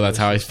 of them. So that's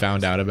how I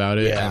found out about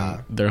it,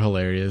 and they're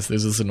hilarious.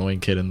 There's this annoying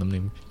kid in them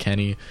named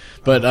Kenny,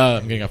 but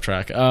I'm getting off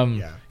track.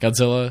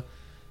 Godzilla,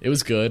 it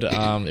was good.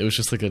 It was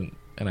just like an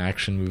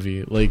action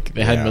movie. Like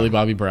they had Millie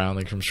Bobby Brown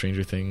like from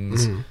Stranger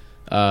Things.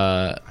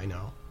 I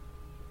know.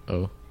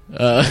 Oh,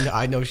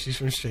 I know she's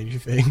from Stranger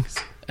Things.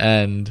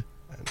 And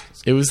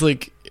it was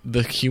like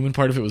the human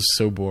part of it was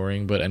so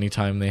boring, but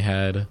anytime they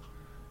had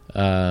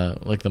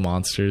like the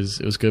monsters,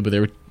 it was good. But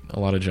there were a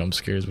lot of jump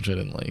scares, which I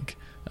didn't like.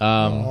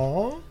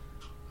 I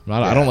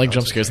don't like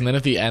jump scares. And then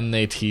at the end,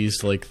 they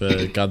teased like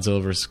the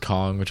Godzilla vs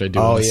Kong, which I do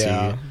want to see.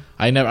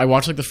 I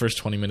watched like the first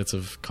 20 minutes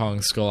of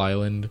Kong Skull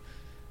Island,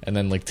 and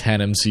then like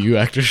 10 MCU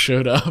actors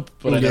showed up,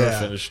 but I never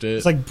finished it.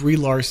 It's like Brie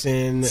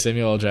Larson,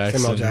 Samuel L.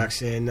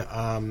 Jackson,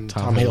 Tom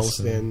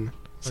Hiddleston,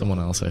 someone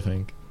else, I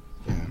think.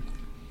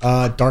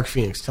 Yeah. Dark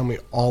Phoenix. Tell me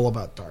all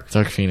about Dark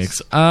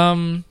Phoenix.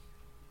 Have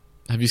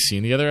you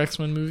seen the other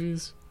X-Men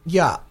movies?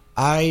 Yeah,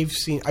 I've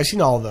seen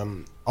all of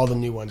them, all the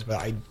new ones, but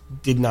I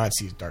did not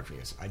see Dark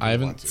Phoenix. I've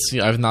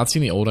not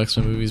seen the old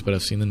X-Men movies, but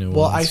I've seen the new ones.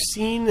 Well,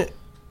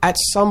 at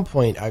some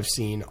point I've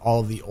seen all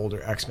of the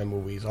older X-Men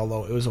movies,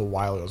 although it was a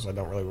while ago, so I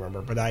don't really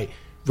remember. But I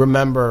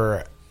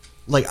remember,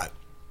 like,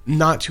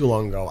 not too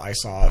long ago, I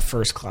saw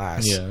First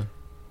Class. Yeah.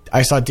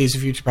 I saw Days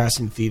of Future Past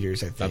in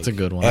theaters, I think. That's a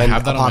good one. And I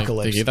have that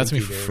Apocalypse. They gave that to me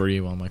for free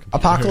on my computer.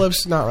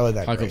 Apocalypse, not really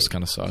that Apocalypse great.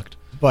 kind of sucked.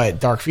 But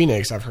Dark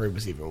Phoenix, I've heard,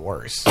 was even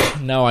worse.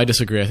 No, I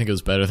disagree. I think it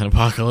was better than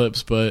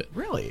Apocalypse, but...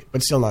 Really?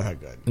 But still not that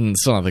good.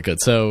 Still not that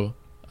good. So,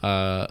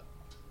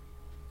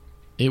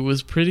 it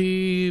was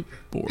pretty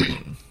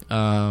boring.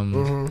 I'm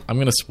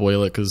going to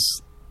spoil it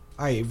because...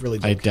 I really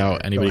don't I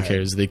doubt anybody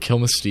cares. They kill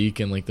Mystique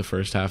in, like, the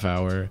first half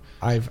hour.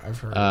 I've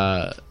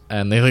heard.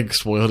 And they, like,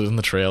 spoiled it in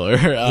the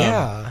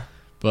trailer.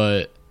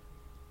 But...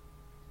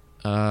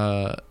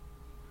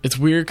 it's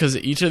weird because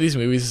each of these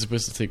movies is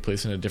supposed to take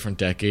place in a different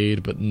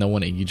decade, but no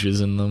one ages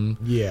in them.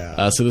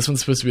 Yeah. So this one's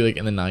supposed to be like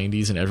in the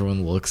 90s, and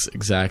everyone looks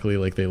exactly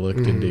like they looked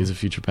in Days of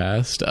Future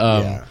Past.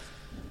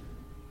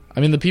 I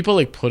mean, the people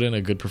like put in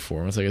a good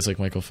performance. I guess like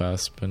Michael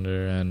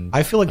Fassbender and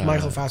I feel like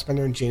Michael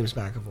Fassbender and James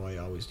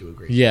McAvoy always do a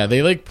great job. Yeah,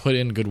 they like put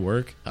in good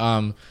work.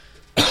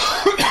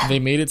 They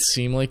made it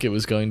seem like it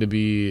was going to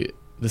be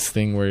this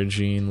thing where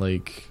Jean,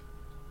 like,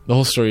 the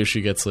whole story is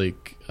she gets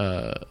like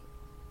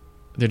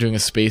they're doing a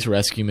space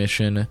rescue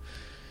mission.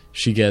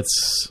 She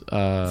gets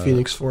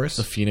Phoenix Force.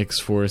 The Phoenix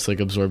Force like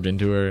absorbed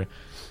into her,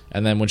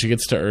 and then when she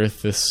gets to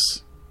Earth,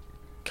 this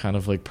kind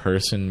of like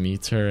person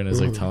meets her and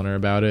is like telling her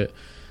about it.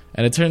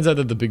 And it turns out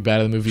that the big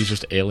bad of the movie is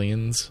just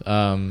aliens.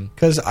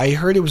 Because I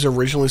heard it was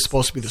originally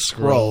supposed to be the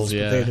Skrulls,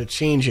 but they had to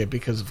change it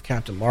because of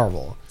Captain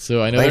Marvel.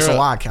 So I know thanks a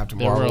lot, Captain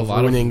Marvel,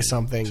 for ruining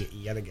something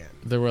yet again.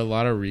 There were a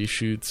lot of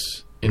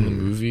reshoots in the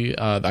movie.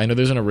 I know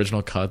there's an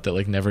original cut that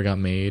like never got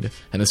made,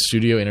 and the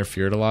studio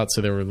interfered a lot,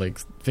 so there were like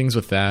things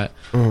with that.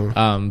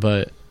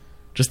 But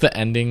just the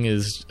ending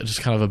is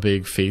just kind of a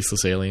big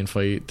faceless alien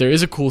fight. There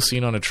is a cool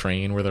scene on a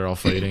train where they're all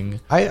fighting.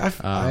 I've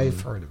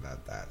heard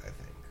about that, I think.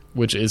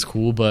 Which is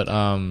cool, but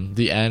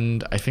the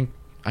end, I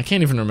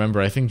can't even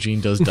remember. I think Jean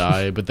does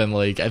die, but then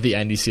like at the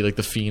end you see like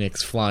the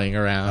Phoenix flying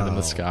around in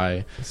the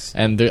sky,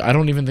 and I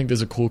don't even think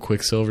there's a cool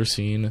Quicksilver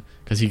scene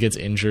because he gets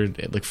injured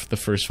at, like the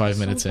first 5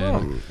 minutes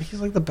in. He's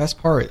like the best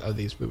part of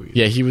these movies.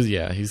 Yeah,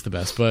 he's the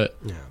best. But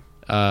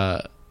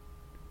all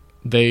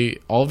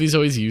of these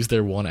always use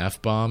their one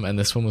F-bomb, and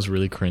this one was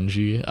really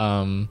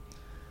cringy.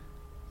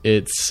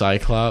 It's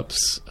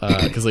Cyclops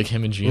because like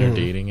him and Jean are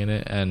dating in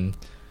it, and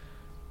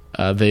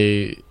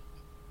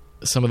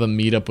some of them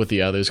meet up with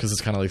the others because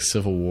it's kind of like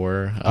Civil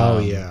War.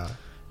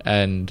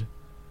 And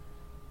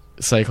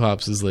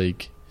Cyclops is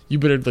like, you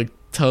better like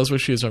tell us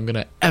what she is or I'm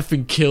gonna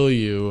effing kill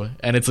you,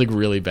 and it's like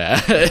really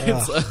bad.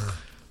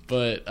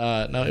 But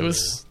no, it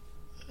was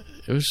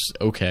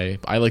okay.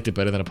 I liked it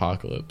better than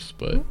Apocalypse,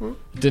 but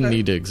it didn't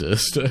need to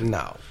exist.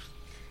 No.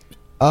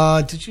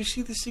 Did you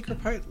see The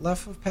Secret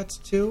Life of Pets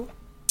 2?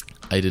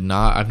 I did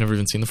not. I've never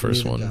even seen the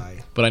first one,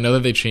 but I know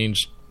that they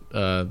changed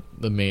the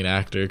main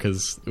actor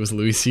because it was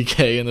Louis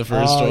C.K. in the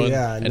first one,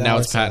 and now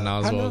it's Patton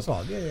Oswalt.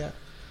 What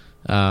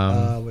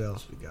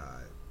else we got?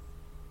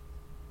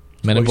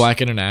 Men in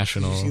Black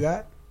International. Did you see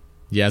that?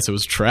 Yes, it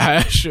was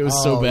trash. It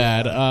was so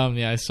bad.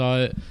 Yeah, I saw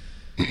it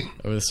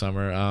over the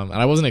summer, and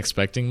I wasn't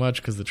expecting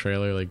much because the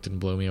trailer like didn't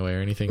blow me away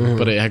or anything.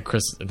 But it had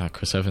Chris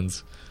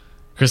Hemsworth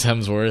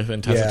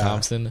and Tessa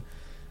Thompson.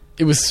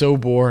 It was so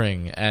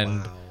boring,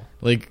 and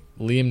like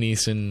Liam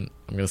Neeson,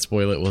 I'm gonna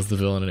spoil it, was the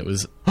villain, and it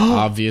was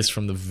obvious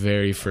from the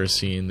very first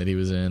scene that he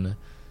was in.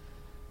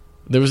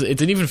 It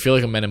didn't even feel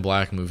like a Men in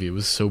Black movie. It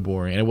was so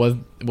boring, and it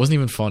wasn't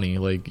even funny.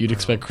 Like you'd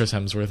expect Chris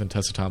Hemsworth and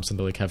Tessa Thompson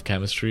to like have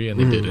chemistry, and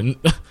they didn't.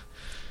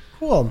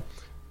 Cool.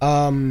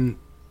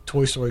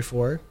 Toy Story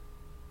 4.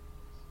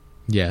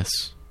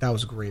 Yes, that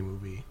was a great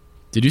movie.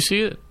 Did you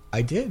see it?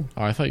 I did.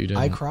 Oh, I thought you did.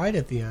 I cried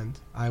at the end.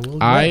 I will.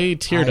 I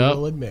teared up. I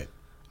will admit.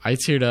 I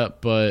teared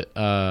up, but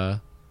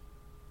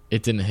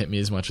it didn't hit me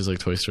as much as like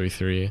Toy Story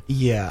 3.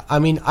 Yeah, I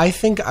mean, I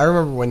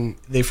remember when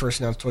they first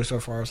announced Toy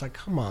Story 4, I was like,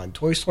 come on,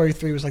 Toy Story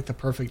 3 was like the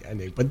perfect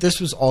ending. But this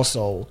was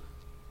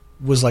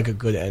like a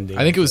good ending.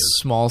 I think it was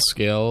small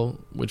scale,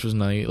 which was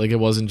nice. Like, it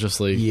wasn't just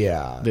like...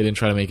 Yeah. They didn't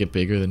try to make it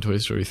bigger than Toy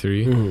Story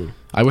 3. Mm-hmm.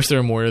 I wish there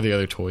were more of the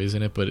other toys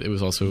in it, but it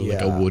was also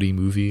like a Woody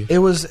movie. It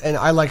was, and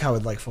I like how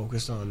it like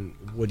focused on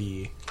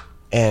Woody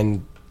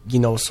and, you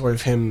know, sort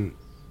of him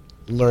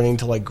learning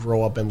to like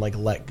grow up and like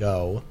let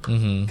go.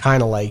 Mm-hmm.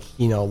 Kind of like,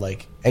 you know,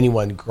 like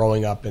anyone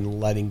growing up and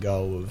letting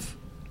go of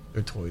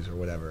their toys or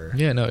whatever.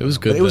 Yeah, no, it was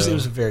good. But it was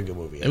a very good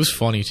movie. It was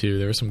funny too.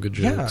 There were some good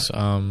jokes.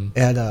 Yeah. It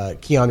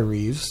had Keanu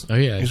Reeves. Oh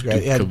yeah, he was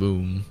great. It had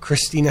Kaboom.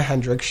 Christina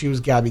Hendricks. She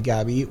was Gabby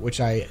Gabby, which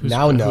I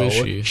now know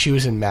she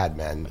was in Mad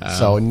Men.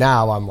 So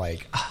now I'm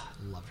like, I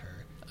love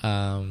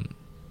her.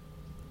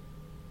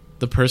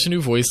 The person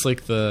who voiced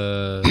like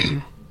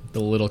the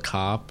little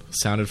cop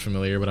sounded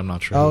familiar, but I'm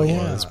not sure who it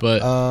was.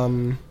 But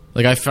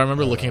like if I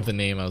remember looking up the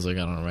name, I was like,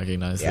 I don't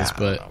recognize this.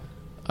 But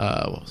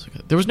what was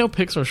it? There was no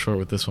Pixar short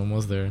with this one,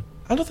 was there?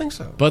 I don't think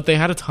so. But they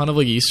had a ton of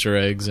like Easter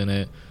eggs in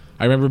it.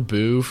 I remember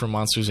Boo from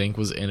Monsters Inc.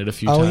 was in it a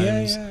few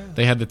times. Yeah.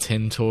 They had the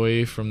tin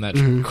toy from that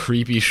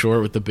creepy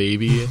short with the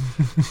baby.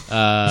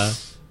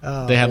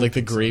 They had like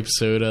the grape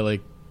soda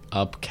like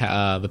up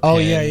the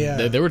pen.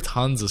 Yeah. There were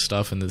tons of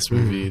stuff in this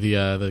movie.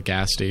 The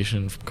gas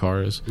station from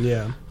Cars.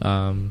 Yeah.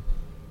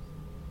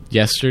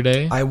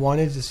 Yesterday, I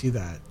wanted to see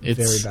that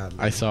very badly.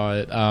 I saw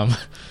it.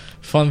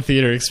 Fun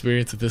theater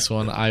experience with this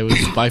one. I was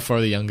by far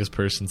the youngest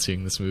person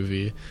seeing this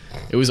movie.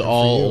 It was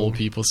all old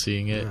people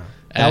seeing it. Yeah.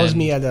 That was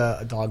me at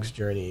a Dog's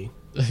Journey.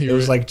 It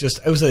was like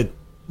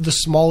the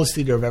smallest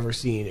theater I've ever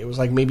seen. It was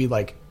like maybe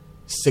like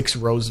 6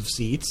 rows of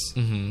seats,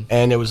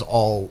 and it was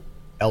all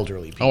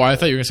elderly people. Oh, I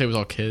thought you were gonna say it was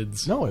all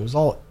kids. No, it was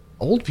all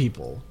old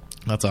people.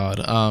 That's odd.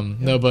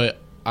 No, but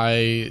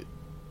I,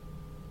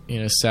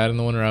 sat in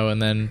the one row,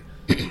 and then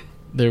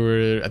there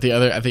were at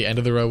the end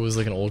of the row was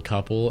like an old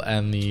couple,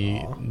 and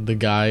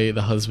the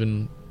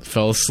husband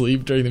fell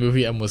asleep during the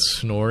movie and was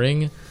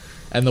snoring,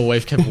 and the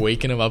wife kept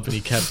waking him up, and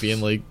he kept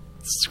being like,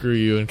 "Screw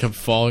you," and kept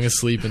falling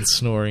asleep and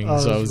snoring.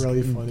 So I was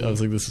really funny. I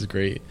was like, "This is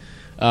great."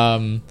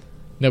 No,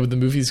 but the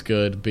movie's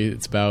good.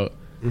 It's about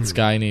this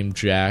guy named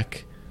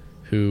Jack,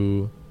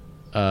 who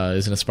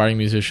is an aspiring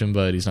musician,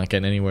 but he's not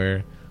getting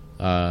anywhere,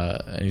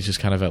 and he's just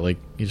kind of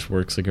he just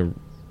works at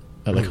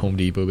Home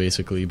Depot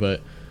basically.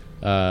 But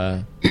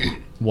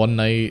one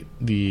night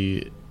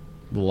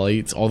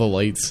all the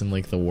lights in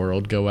like the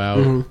world go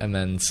out, and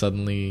then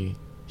suddenly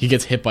he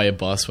gets hit by a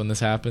bus when this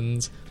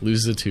happens,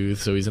 loses a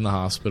tooth, so he's in the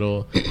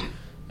hospital.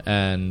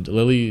 And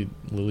Lily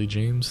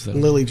James,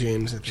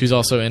 she's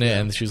also in it,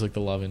 and she's like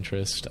the love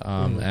interest.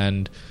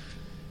 And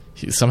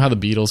somehow the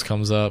Beatles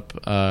comes up,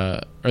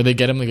 or they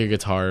get him like a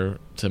guitar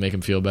to make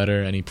him feel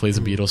better, and he plays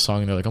a Beatles song,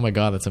 and they're like, "Oh my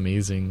god, that's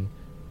amazing!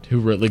 Who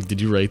wrote? Like, did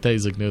you write that?"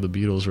 He's like, "No, the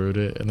Beatles wrote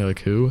it." And they're like,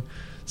 "Who?"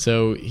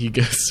 So he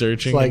goes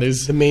searching. Like,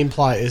 the main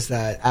plot is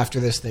that after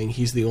this thing,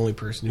 he's the only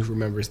person who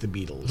remembers the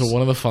Beatles. So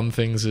one of the fun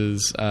things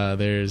is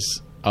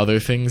there's other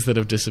things that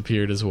have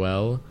disappeared as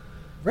well.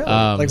 Really?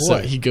 Like so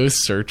what? he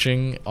goes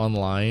searching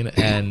online,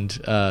 and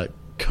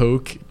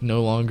Coke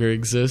no longer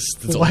exists.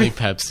 It's only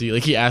Pepsi.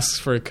 Like, he asks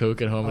for a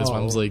Coke at home, and his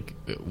mom's like,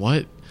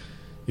 "What?"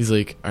 He's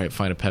like, "All right,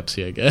 find a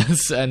Pepsi, I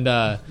guess." And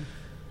I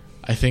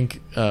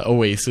think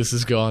Oasis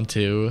is gone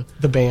too.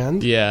 The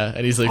band? Yeah,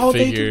 and he's like,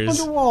 "Figures."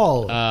 They did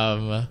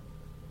Wonderwall.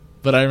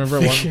 But I remember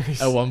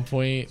at one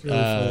point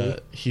really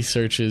he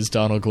searches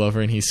Donald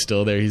Glover, and he's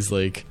still there. He's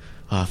like,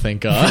 "Oh,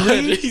 thank God."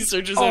 Really? He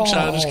searches out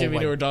Childish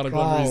Gambino or Donald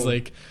Glover. He's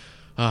like,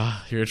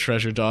 "You're a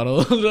treasure,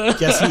 Donald."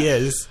 Yes, he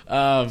is.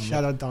 Shout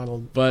out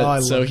Donald.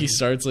 But so he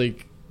starts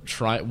like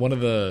one of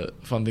the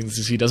fun things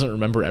is he doesn't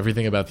remember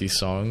everything about these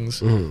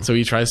songs. So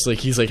he tries to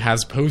he's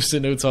has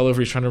post-it notes all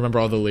over. He's trying to remember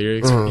all the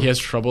lyrics. He has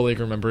trouble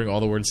remembering all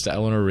the words to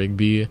Eleanor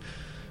Rigby.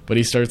 But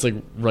he starts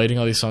writing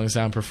all these songs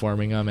down,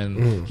 performing them,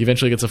 and he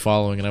eventually gets a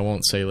following. And I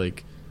won't say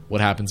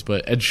what happens,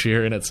 but Ed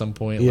Sheeran at some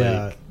point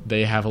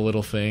they have a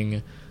little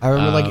thing. I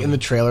remember in the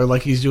trailer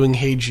he's doing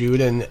 "Hey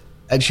Jude," and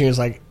Ed Sheeran's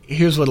like,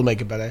 "Here's what'll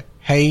make it better.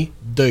 Hey,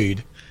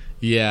 dude."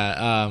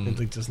 Yeah.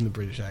 Just in the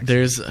British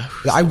accent.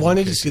 I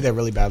wanted to see that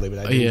really badly, but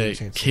I didn't get a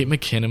chance. Kate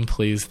McKinnon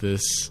plays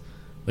this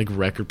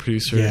record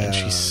producer, and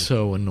she's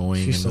so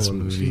annoying in this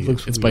movie.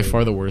 It's by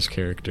far the worst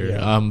character.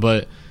 Yeah.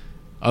 But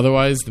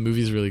otherwise, the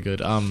movie's really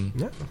good.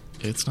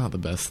 It's not the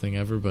best thing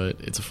ever, but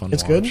it's a fun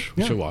watch. Good.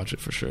 We should watch it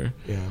for sure.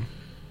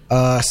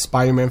 Yeah.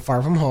 Spider-Man: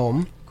 Far From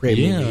Home. Great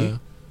movie.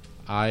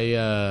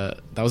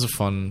 That was a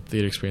fun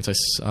theater experience.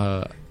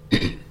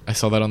 I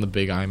saw that on the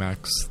big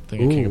IMAX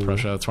thing at King of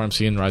Prussia. That's where I'm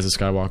seeing Rise of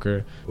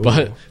Skywalker. Ooh.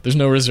 But there's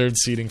no reserved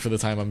seating for the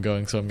time I'm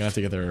going, so I'm gonna have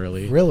to get there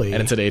early. Really?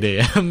 And it's at 8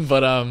 a.m.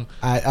 But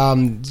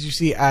did you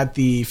see at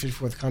the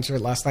 54th concert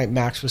last night?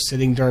 Max was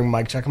sitting during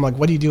mic check. I'm like,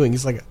 "What are you doing?"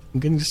 He's like,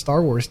 "I'm getting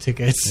Star Wars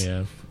tickets."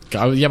 Yeah.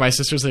 My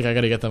sister's like, "I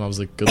gotta get them." I was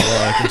like, "Good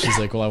luck." And she's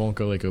like, "Well, I won't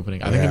go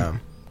opening." I think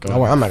I'm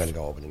not gonna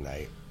go opening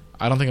night.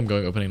 I don't think I'm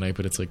going opening night,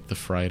 but it's the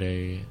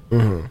Friday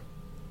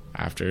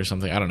after or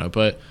something. I don't know,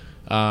 but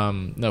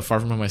no, Far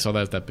From Home, I saw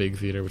that at that big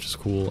theater, which is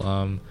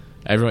cool.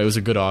 Everyone, it was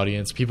a good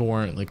audience. People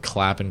weren't like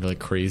clapping like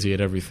crazy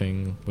at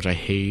everything, which I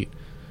hate.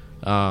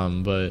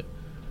 But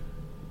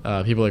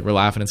people like were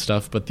laughing and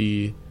stuff. But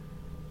the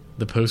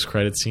post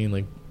credit scene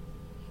like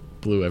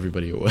blew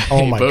everybody away.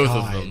 Oh my Both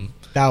God. of them.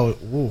 That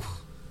was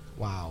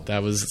wow.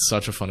 That was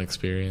such a fun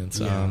experience.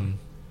 Yeah.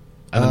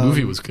 And the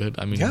movie was good.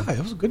 I mean, yeah, it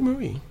was a good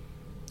movie.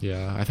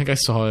 Yeah, I think I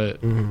saw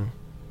it. Mm-hmm.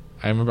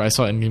 I remember I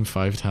saw Endgame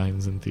 5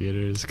 times in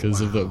theaters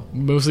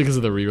mostly because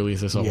of the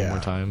re-release. I saw it one more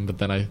time, but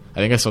then I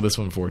think I saw this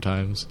one 4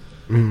 times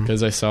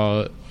because I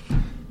saw it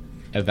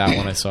at that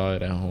one. I saw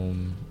it at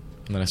home,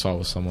 and then I saw it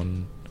with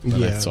someone. And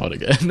then I saw it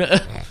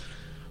again.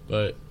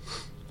 But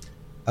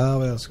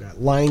what else we got?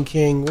 Lion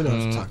King. We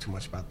don't have to talk too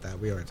much about that.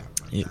 We already talked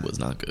about that. It was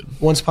not good.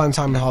 Once Upon a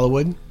Time in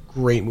Hollywood.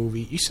 Great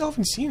movie. You still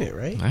haven't seen it,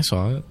 right? I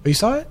saw it. Oh, you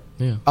saw it?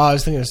 Yeah. I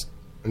was thinking it was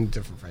a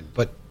different friend,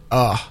 but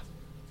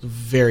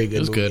very good. It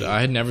was movie. good.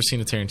 I had never seen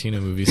a Tarantino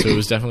movie, so it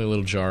was definitely a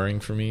little jarring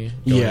for me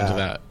going into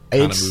that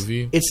kind of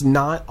movie.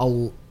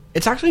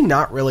 It's actually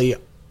not really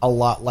a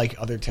lot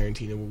like other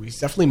Tarantino movies.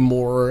 Definitely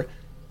more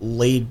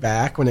laid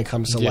back when it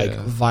comes to like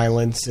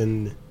violence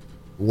and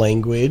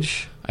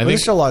language.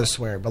 There's still a lot of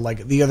swearing, but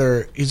like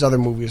his other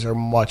movies are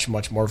much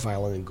more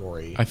violent and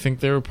gory. I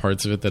think there were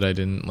parts of it that I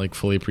didn't like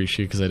fully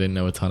appreciate because I didn't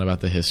know a ton about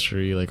the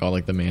history, like all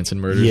like the Manson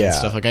murders and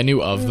stuff. Like I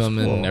knew of them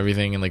and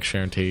everything, and like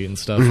Sharon Tate and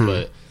stuff,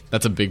 but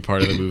that's a big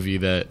part of the movie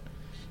that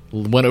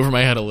went over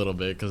my head a little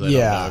bit because I don't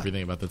know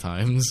everything about the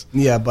times.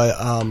 Yeah, but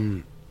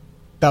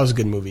that was a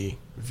good movie,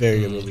 very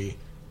good movie.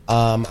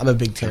 I'm a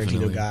big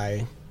Tarantino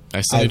guy. I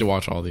still need to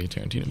watch all the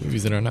Tarantino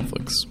movies that are on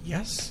Netflix.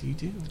 Yes, you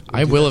do.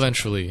 I will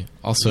eventually.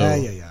 Also,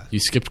 yeah. You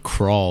skipped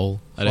Crawl.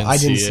 I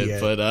didn't see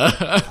it, but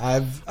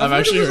I've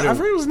actually heard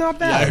it was not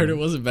bad. Yeah, I heard it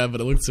wasn't bad,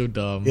 but it looked so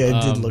dumb. Yeah,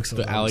 it did look so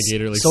dumb. The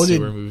alligator like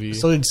sewer movie.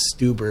 So did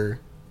Stuber.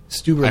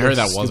 I heard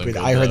that wasn't good.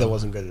 I heard that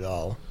wasn't good at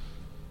all.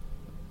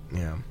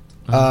 Yeah.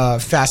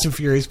 Fast and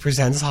Furious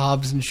presents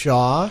Hobbs and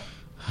Shaw.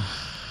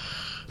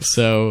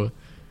 So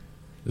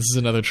this is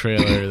another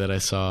trailer that I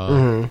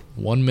saw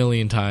 1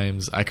 million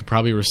times. I could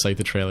probably recite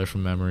the trailer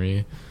from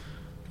memory.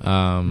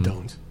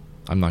 Don't.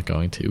 I'm not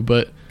going to,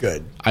 but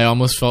good. I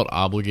almost felt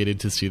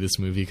obligated to see this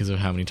movie because of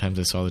how many times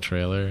I saw the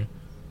trailer.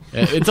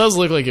 It does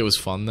look like it was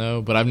fun,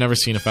 though, but I've never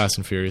seen a Fast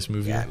and Furious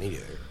movie. Yeah, me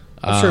neither.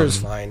 I'm sure it was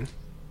fine.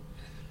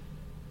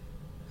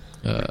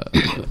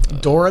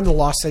 Dora and the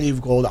Lost City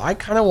of Gold. I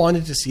kind of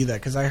wanted to see that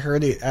because I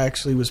heard it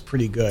actually was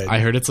pretty good. I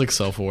heard it's like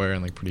self-aware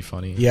and like pretty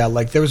funny. Yeah,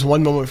 like there was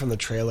one moment from the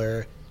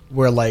trailer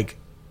where like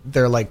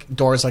they're like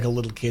Dora's like a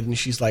little kid and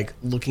she's like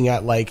looking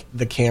at like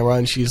the camera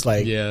and she's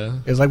like,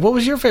 it's like, what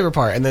was your favorite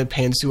part? And then it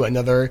pans to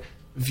another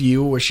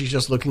view where she's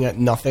just looking at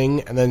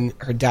nothing, and then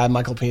her dad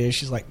Michael Pena,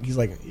 he's like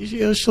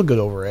she'll get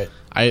over it.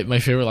 My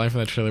favorite line from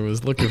that trailer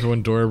was, look,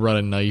 everyone, Dora brought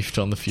a knife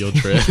on the field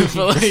trip.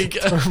 Like,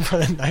 Dora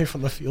brought a knife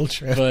on the field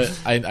trip. But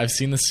I've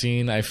seen the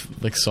scene. I've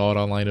like saw it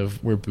online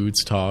of where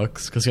Boots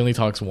talks because he only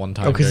talks one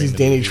time. Oh, because he's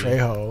Danny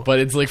Trejo. But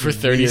it's like for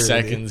 30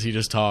 seconds he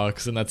just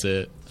talks and that's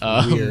it.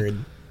 Weird.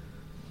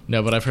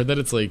 No, but I've heard that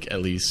it's like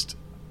at least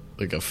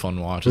like a fun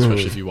watch,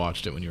 especially if you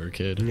watched it when you were a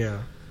kid.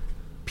 Yeah.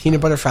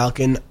 Peanut Butter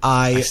Falcon,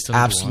 I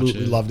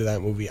absolutely loved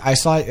that movie. I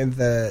saw it in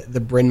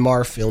the Bryn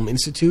Mawr Film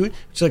Institute,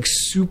 which is like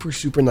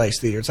super nice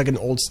theater. It's like an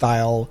old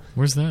style.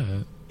 Where's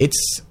that?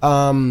 It's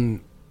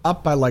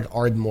up by like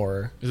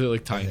Ardmore. Is it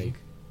like tiny?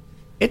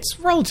 It's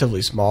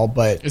relatively small,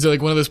 but is it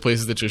like one of those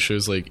places that just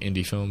shows like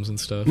indie films and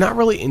stuff? Not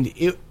really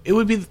indie. It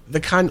would be the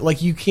kind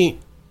like you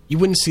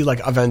wouldn't see like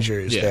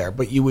Avengers there,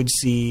 but you would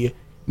see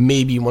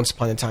maybe Once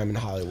Upon a Time in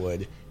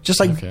Hollywood. Just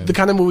like the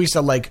kind of movies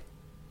that like,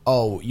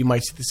 oh, you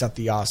might see this at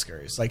the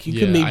Oscars. Like you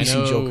could maybe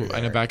see Joker there.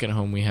 I know back at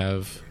home we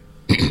have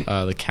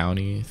the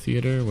County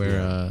Theater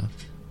where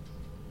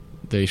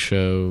they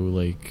show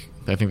like,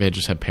 I think they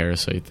just had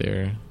Parasite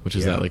there, which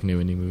is that like new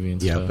indie movie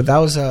and stuff. Yeah, but that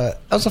was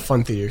a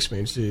fun theater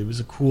experience too. It was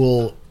a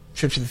cool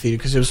trip to the theater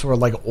because it was sort of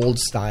like old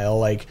style.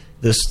 Like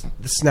the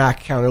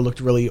snack counter looked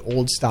really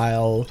old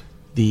style.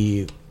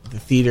 The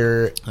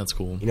theater, that's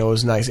cool. You know, it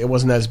was nice. It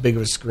wasn't as big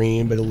of a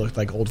screen, but it looked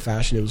like old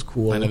fashioned. It was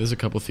cool. I know there's a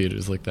couple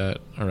theaters like that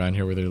around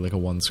here where they're like a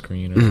one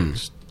screen or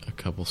just a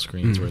couple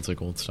screens where it's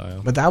like old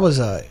style. But that was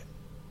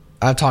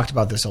I've talked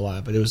about this a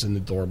lot, but it was an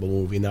adorable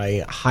movie, and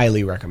I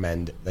highly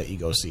recommend that you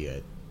go see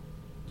it.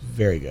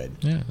 Very good.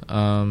 Yeah.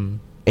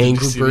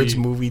 Angry Birds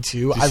movie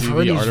too. I've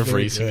heard The Art of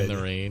Racing in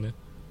the Rain.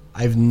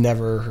 I've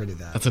never heard of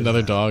that. That's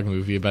another dog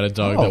movie about a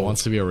dog that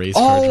wants to be a race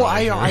car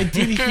driver. I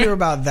did hear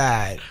about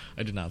that.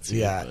 I did not see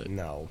it. Yeah,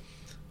 no.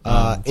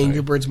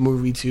 Angry Birds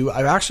movie 2.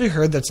 I've actually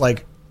heard that's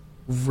like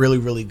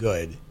really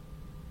good.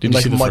 Did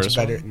you see the much first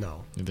better? one?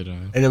 No. Neither did I.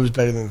 And it was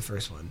better than the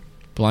first one.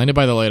 Blinded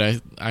by the Light,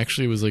 I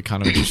actually was like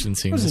kind of interested in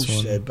seeing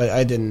this one. But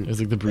I didn't. It was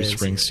like the Bruce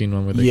Springsteen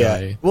one with the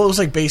guy. Well, it was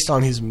like based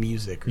on his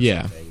music or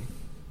something.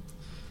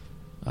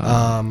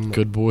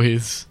 Good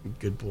Boys.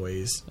 Good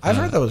Boys. I've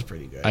heard that was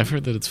pretty good. I've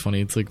heard that it's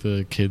funny. It's like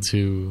the kids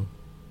who...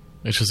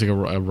 It's just like a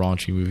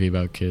raunchy movie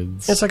about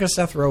kids. It's like a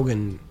Seth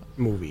Rogen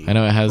movie. I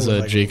know it has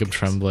Jacob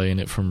Tremblay in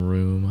it from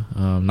Room.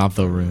 Not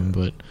The Room,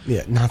 but...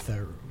 Yeah, not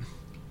The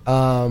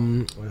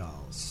Room. What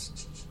else?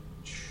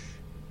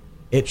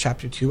 It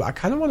Chapter 2. I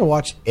kind of want to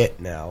watch It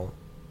now.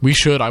 We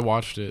should. I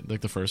watched it,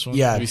 like the first one.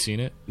 Yeah. Have you seen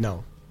it?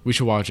 No. We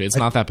should watch it. It's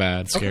not that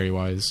bad,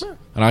 scary-wise. Sure.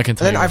 And I can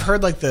tell And then you. I've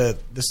heard like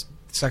this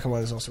second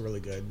one is also really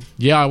good.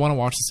 Yeah, I want to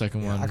watch the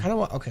second Yeah, one. I kind of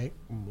want. Okay,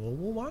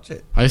 we'll watch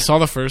it. I saw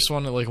the first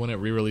one like when it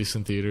re-released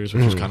in theaters,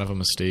 which was kind of a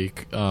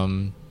mistake.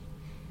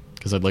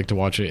 Because I'd like to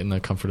watch it in the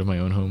comfort of my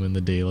own home in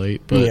the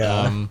daylight. But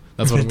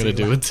that's what I'm going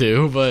to do it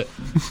too. But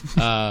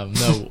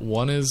no,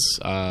 one is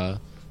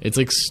it's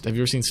like, have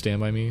you ever seen Stand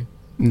By Me?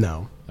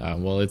 No.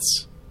 Well,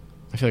 it's,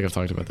 I feel like I've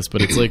talked about this,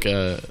 but it's like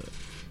a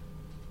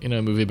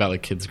movie about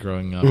like kids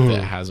growing up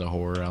that has a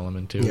horror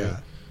element to it.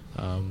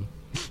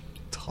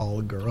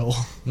 Tall girl.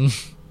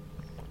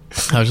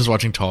 I was just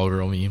watching tall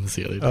girl memes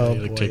the other day,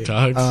 like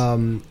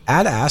TikToks.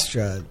 Ad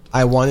Astra,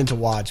 I wanted to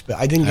watch, but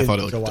I didn't get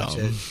to watch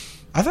it.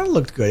 I thought it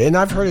looked good, and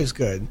I've heard it's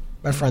good.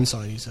 My friend saw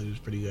it, and he said it was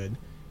pretty good.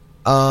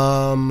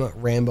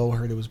 Rambo,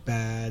 heard it was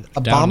bad.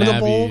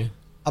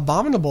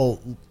 Abominable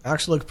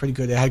actually looked pretty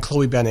good. It had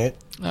Chloe Bennett.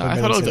 I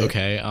thought it looked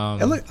okay.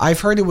 I've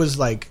heard it was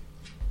like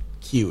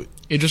cute.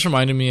 It just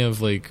reminded me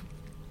of like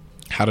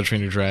How to Train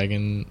Your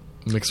Dragon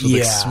mixed with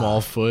like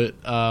Smallfoot.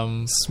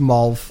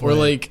 Smallfoot. Or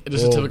like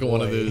just a typical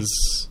one of those.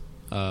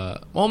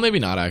 Well, maybe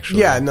not actually.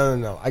 Yeah,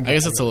 no. I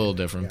guess it's a little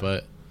different,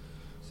 but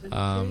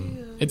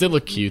it did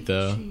look cute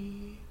though.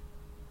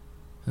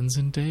 And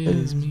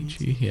Zendaya's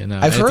Michi. Yeah, no,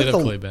 I've heard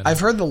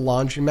the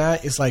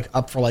Laundromat is like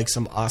up for like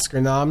some Oscar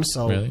noms.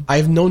 So really?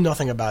 I know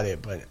nothing about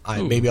it, but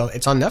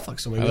it's on Netflix.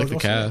 So maybe I like the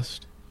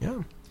cast.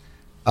 Yeah.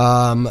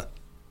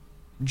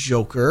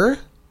 Joker.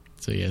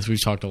 So yes,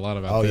 we've talked a lot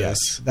about. Oh this. yes,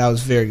 that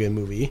was a very good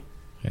movie.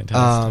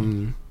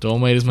 Fantastic.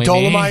 Dolomite is my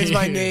name.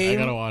 I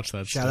gotta watch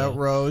that. Shout out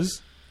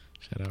Rose.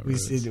 We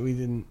Rose. we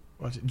didn't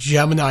watch it.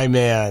 Gemini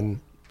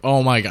Man.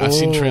 Oh my god, I've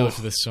seen trailers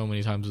for this so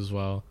many times as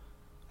well.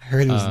 I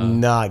heard it was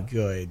not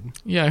good.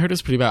 Yeah, I heard it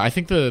was pretty bad. I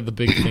think the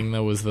big thing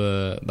though was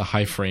the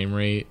high frame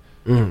rate,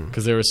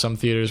 because there were some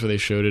theaters where they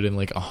showed it in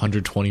like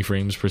 120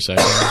 frames per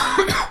second,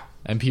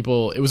 and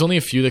it was only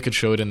a few that could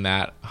show it in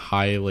that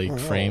high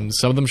frames.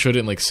 Some of them showed it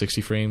in like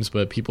 60 frames,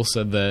 but people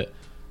said that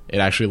it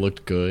actually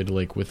looked good,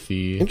 like with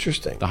the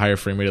higher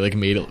frame rate. It like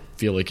made it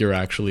feel like you're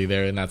actually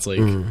there, and that's like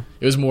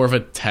it was more of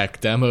a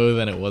tech demo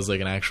than it was like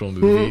an actual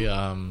movie.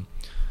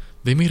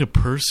 They made a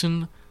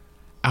person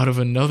out of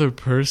another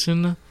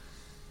person.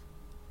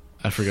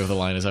 I forget what the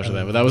line is after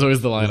that, but that was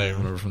always the line I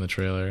remember from the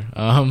trailer.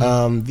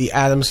 The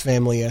Addams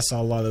Family, I saw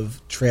a lot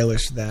of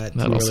trailers for that.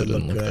 That also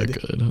didn't look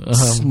that good.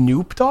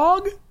 Snoop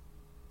Dogg?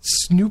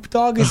 Snoop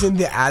Dogg is in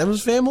the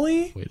Addams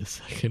Family? Wait a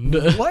second.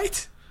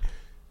 What?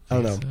 I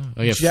don't know. So.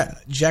 Oh, yeah.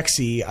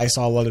 Jexy, I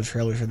saw a lot of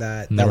trailers for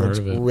that. Never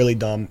that looks really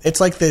dumb. It's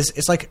like this.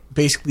 It's like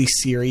basically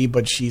Siri,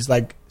 but she's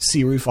like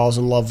Siri falls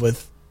in love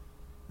with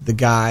the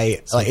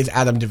guy. Like it's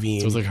Adam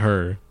Devine. So it's like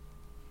her.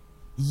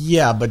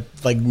 Yeah, but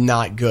like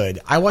not good.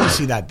 I want to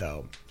see that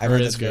though. I heard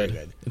it's very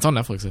good. It's on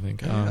Netflix, I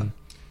think.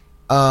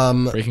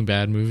 Breaking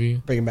Bad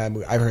movie.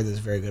 I've heard this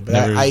very good, but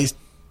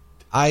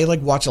I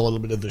like watch a little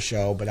bit of the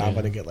show, but I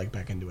want to get like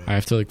back into it. I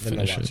have to like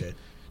finish it.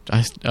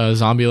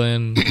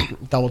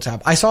 Zombieland. Double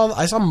tap. I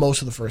saw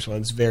most of the first one.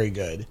 It's very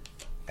good,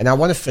 and I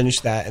want to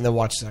finish that and then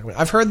watch the second one.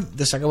 I've heard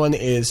the second one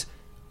is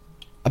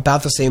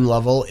about the same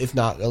level, if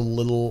not a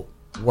little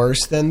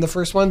worse than the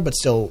first one, but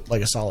still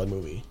like a solid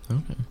movie.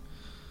 Okay.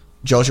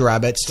 Jojo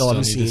Rabbit, still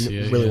haven't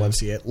seen. Really want to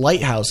see it.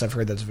 Lighthouse, I've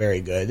heard that's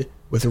very good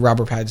with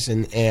Robert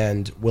Pattinson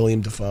and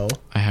William Dafoe.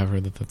 I have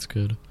heard that's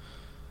good.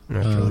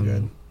 That's really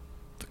good.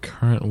 The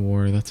Current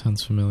War, that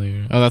sounds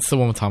familiar. Oh, that's the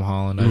one with Tom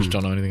Holland. I just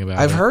don't know anything about it.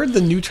 I've heard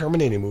the new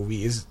Terminator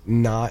movie is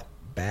not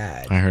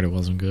bad. I heard it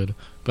wasn't good.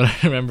 But I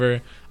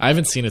remember, I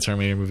haven't seen a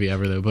Terminator movie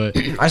ever though, but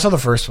I saw the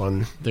first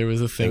one. There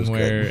was a thing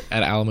where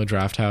at Alamo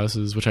Draft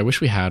Houses, which I wish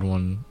we had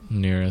one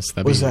near us.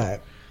 What was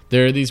that?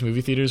 There are these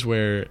movie theaters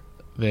where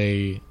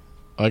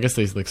I guess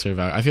they like serve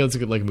out. I feel it's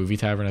like a movie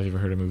tavern. Have you ever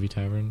heard of Movie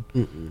Tavern?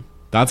 Mm-mm.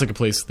 That's like a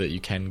place that you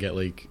can get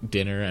like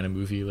dinner and a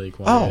movie like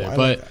while you're there.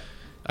 But like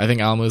I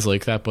think Almo's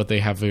like that, but they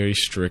have very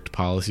strict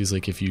policies.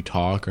 Like if you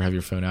talk or have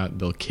your phone out,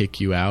 they'll kick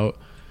you out.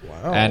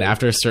 Wow. And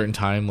after a certain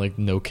time, like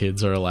no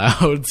kids are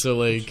allowed. So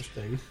like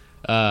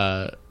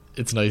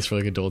it's nice for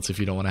like adults if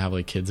you don't want to have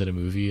like kids at a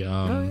movie.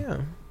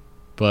 Yeah.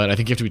 But I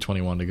think you have to be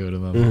 21 to go to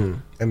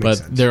them. But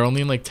sense. They're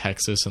only in like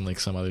Texas and like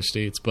some other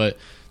states. But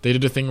they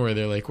did a thing where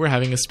they're like, we're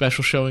having a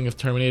special showing of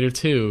Terminator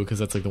 2 because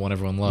that's like the one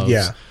everyone loves.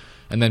 Yeah.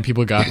 And then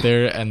people got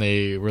there and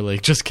they were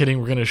like, just kidding,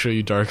 we're going to show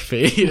you Dark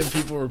Fate. And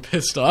people were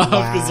pissed off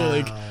because they're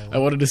like, I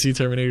wanted to see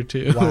Terminator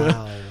 2.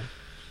 Wow.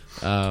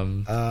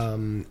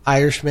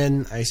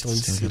 Irishman, I still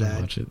need to see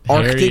that.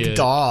 Arctic Harriet.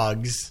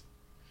 Dogs.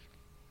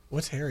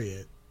 What's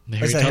Harriet?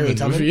 Harriet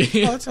Tubman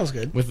movie. Oh, that sounds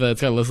good. With it's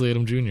got Leslie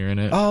Odom Jr. in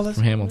it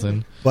from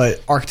Hamilton. But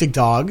Arctic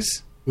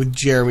Dogs with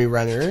Jeremy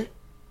Renner.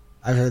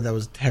 I've heard that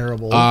was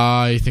terrible.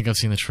 I think I've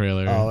seen the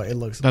trailer. Oh, it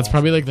looks That's awful.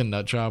 probably like the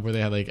Nut Job where they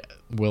had like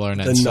Will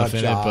Arnett and stuff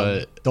in it,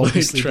 but don't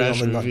be like, sleeping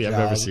trash on the movie. Nut I've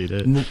Job. never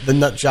seen it. The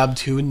Nut Job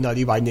 2,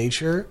 Nutty by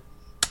Nature.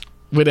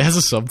 Wait, it has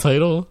a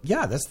subtitle?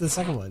 Yeah, that's the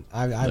second one.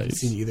 I haven't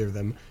seen either of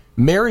them.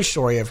 Mary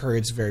Story, I've heard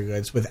it's very good.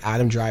 It's with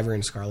Adam Driver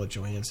and Scarlett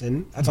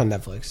Johansson. That's on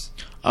Netflix.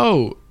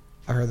 Oh,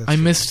 I heard that. I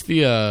missed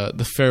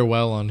the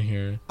farewell on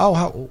here. Oh,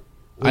 how?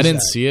 I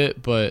didn't see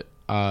it, but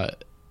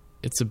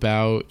it's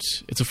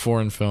a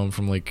foreign film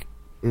from like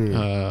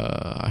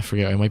I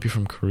forget. It might be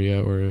from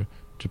Korea or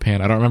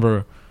Japan. I don't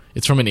remember.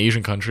 It's from an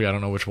Asian country. I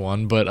don't know which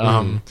one, but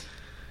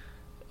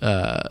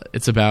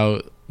it's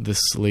about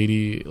this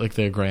lady, like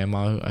their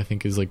grandma, I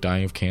think, is like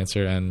dying of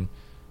cancer, and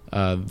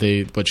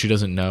but she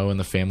doesn't know, and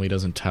the family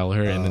doesn't tell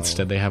her, and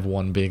instead they have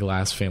one big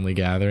last family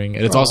gathering.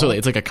 And it's also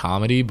it's like a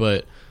comedy,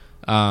 but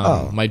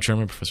my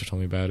German professor told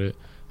me about it.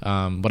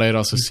 But I had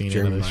also seen it.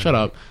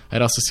 I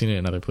had also seen it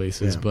in other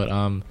places, but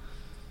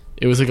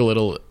it was like a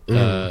little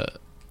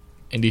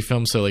indie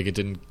film, so like it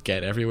didn't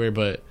get everywhere.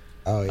 But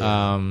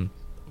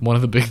one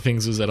of the big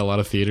things was that a lot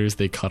of theaters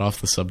they cut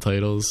off the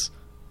subtitles.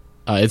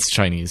 It's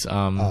Chinese,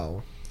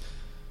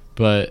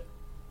 but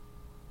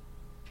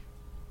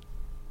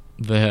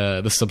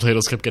the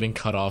subtitles kept getting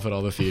cut off at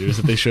all the theaters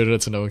that they showed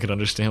it, so no one could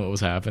understand what was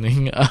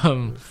happening.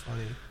 Funny.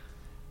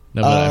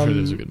 No, but I've heard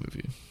it was a good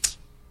movie.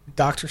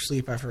 Doctor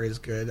Sleep, I've heard is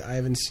good. I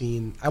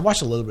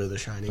watched a little bit of The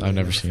Shining. I've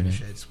never seen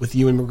it. It's with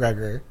Ewan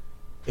McGregor.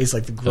 He's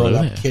like the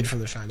grown-up kid from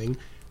The Shining.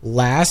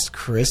 Last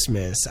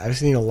Christmas, I've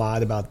seen a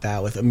lot about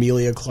that with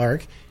Emilia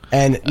Clarke.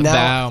 And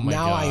now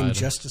I am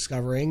just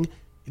discovering,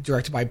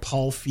 directed by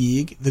Paul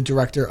Feig, the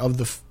director of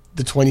the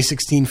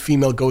 2016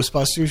 female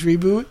Ghostbusters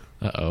reboot.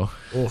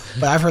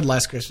 But I've heard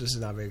Last Christmas is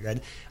not very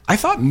good. I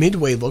thought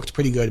Midway looked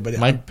pretty good, but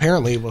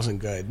apparently it wasn't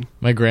good.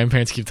 My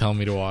grandparents keep telling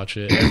me to watch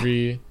it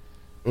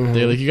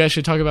they're like, you guys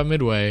should talk about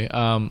Midway.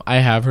 I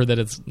have heard that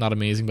it's not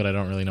amazing, but I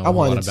don't really know a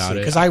lot about it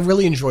because I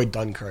really enjoyed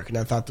Dunkirk, and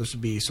I thought this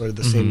would be sort of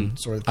the same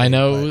sort of thing. I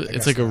know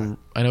it's like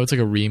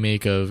a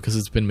remake of, because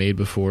it's been made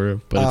before,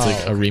 but it's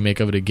like a remake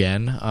of it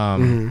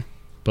again.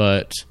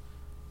 But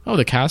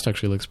the cast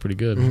actually looks pretty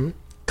good.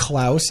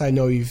 Klaus, I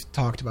know you've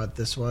talked about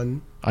this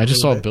one. I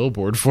just saw a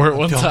billboard for it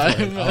one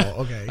time.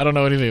 Oh, okay. I don't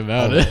know anything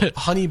about it.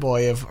 Honey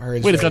Boy, I've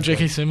heard. Wait, it's got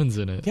J.K. Simmons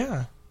in it.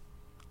 Yeah.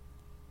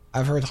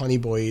 I've heard Honey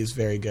Boy is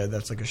very good.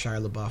 That's like a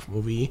Shia LaBeouf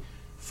movie.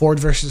 Ford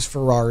versus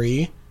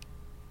Ferrari.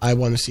 I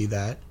want to see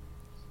that.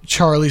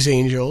 Charlie's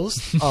Angels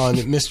on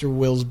Mr.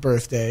 Will's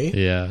birthday.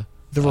 Yeah.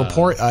 The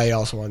Report I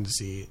also wanted to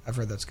see. I've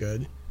heard that's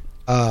good.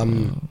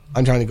 I'm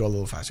trying to go a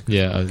little faster.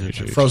 Yeah.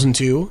 Frozen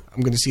 2.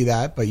 I'm going to see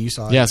that, but you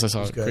saw it. Yes, I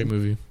saw it. Great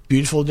movie.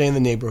 Beautiful Day in the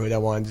Neighborhood. I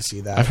wanted to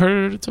see that. I've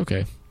heard it's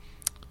okay.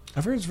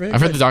 I've heard it's very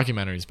I've heard the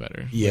documentary's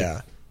better.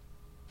 Yeah.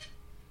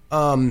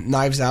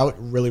 Knives Out,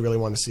 really, really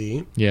want to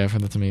see. Yeah, I've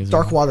heard that's amazing.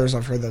 Dark Waters,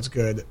 I've heard that's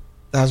good.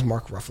 That has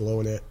Mark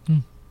Ruffalo in it.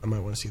 I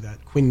might want to see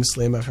that. Queen and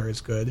Slim, I've heard it's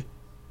good.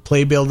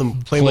 Playmobil the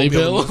movie.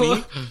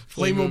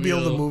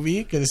 Playmobil the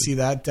movie. Gonna see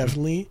that,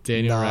 definitely.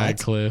 Daniel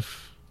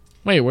Radcliffe.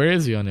 Wait, where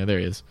is he on there? There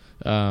he is.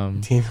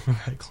 Daniel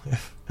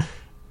Radcliffe.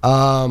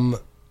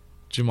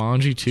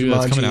 Jumanji 2,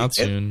 that's coming out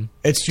soon.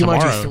 It's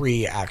Jumanji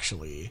 3,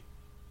 actually.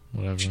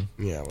 Whatever.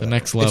 Yeah, whatever. The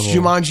next level. It's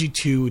Jumanji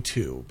 2,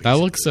 too. That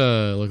looks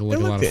like a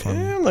lot of fun.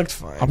 It looked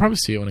fine. I'll probably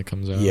see it when it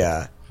comes out.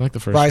 Yeah. I like the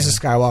first Rise of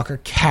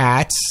Skywalker.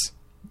 Cats.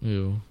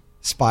 Ew.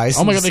 Spies.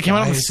 Oh my god, they come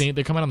out on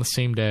the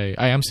same day.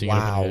 I am seeing it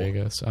every day, I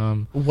guess.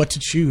 What to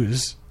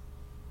choose?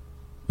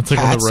 It's like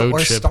when the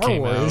road trip Star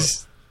came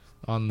Wars?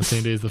 Out on the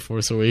same day as The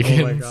Force Awakens.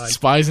 Oh my god.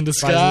 Spies in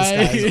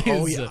Disguise.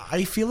 Oh yeah.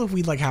 I feel like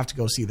we'd have to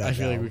go see that. I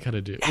feel like we kind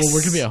of do. Yes. Well,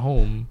 we're gonna be at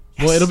home.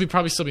 Yes. Well, it'll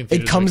probably still be in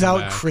theaters. It comes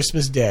out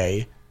Christmas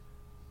Day.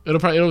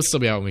 It'll still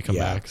be out when we come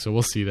back, so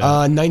we'll see that.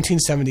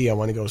 1970, I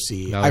want to go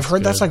see. I've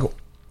heard that's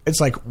it's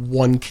like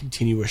one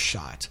continuous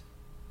shot.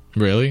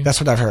 Really? That's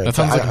what I've heard. That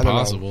sounds like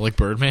impossible. Like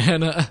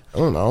Birdman. I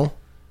don't know.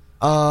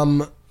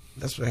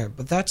 That's what I heard.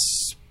 But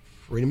that's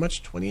pretty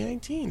much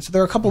 2019. So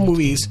there are a couple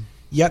movies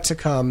yet to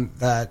come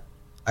that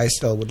I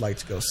still would like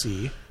to go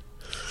see.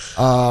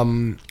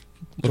 Let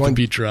the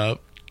beat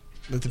drop.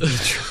 Let the beat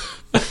drop.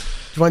 Do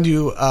you want to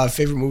do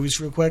favorite movies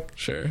real quick?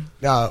 Sure.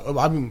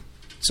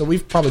 So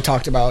we've probably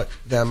talked about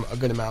them a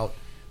good amount.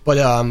 But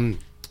I'll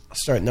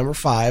start at number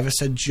 5. I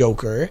said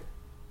Joker.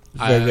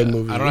 Very good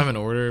movie. I don't have an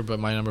order, but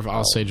my number 5,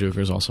 I'll say Joker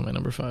is also my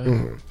number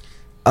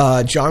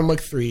 5. John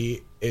Wick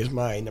 3 is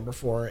my number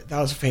 4. That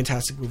was a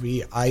fantastic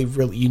movie.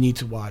 You need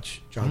to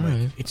watch John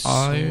Wick. It's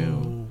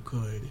so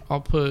good. I'll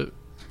put,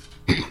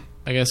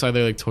 I guess,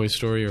 either like Toy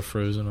Story or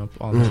Frozen up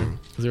on there,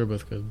 because they were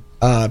both good.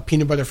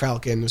 Peanut Butter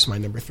Falcon is my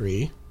number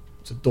 3.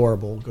 It's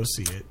adorable. Go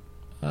see it.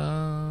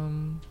 I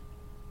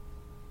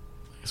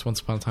guess Once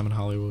Upon a Time in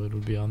Hollywood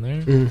would be on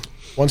there.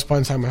 Once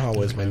Upon a Time in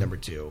Hollywood is my number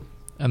 2.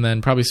 And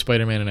then probably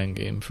Spider-Man and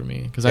Endgame for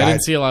me, because I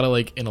didn't see a lot of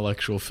like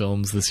intellectual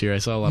films this year. I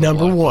saw a lot.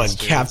 Number 1,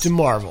 Captain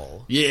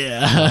Marvel.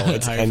 Yeah,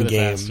 it's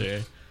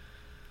Endgame.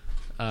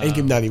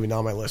 Endgame not even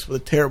on my list, but a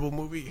terrible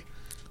movie.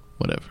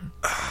 Whatever.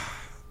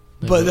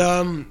 But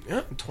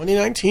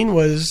 2019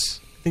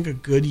 was, I think, a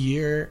good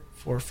year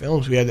for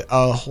films. We had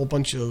a whole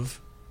bunch of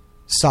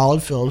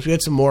solid films. We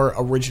had some more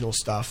original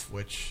stuff,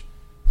 which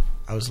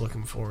I was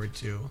looking forward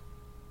to,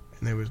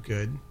 and they was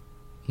good.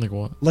 Like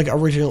what? Like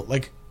original,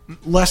 like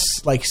less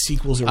like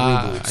sequels or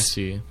reboots. I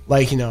see.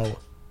 Like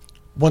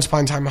Once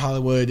Upon a Time in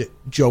Hollywood,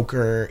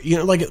 Joker,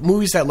 like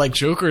movies that like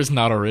Joker is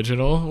not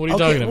original. What are you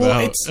talking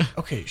about? It's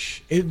okay.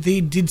 They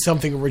did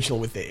something original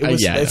with it.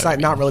 It's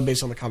not really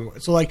based on the comic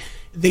book. So like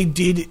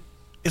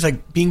it's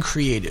like being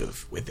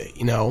creative with it,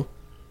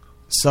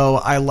 So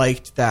I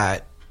liked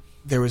that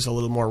there was a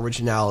little more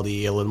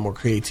originality, a little more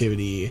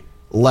creativity,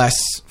 less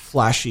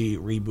flashy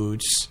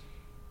reboots.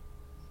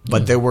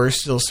 But there were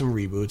still some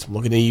reboots. I'm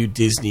looking at you,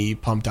 Disney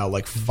pumped out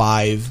like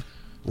 5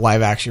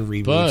 live-action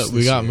reboots. But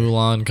we got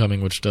Mulan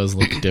coming, which does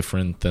look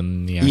different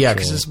than the actual... Yeah,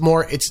 because it's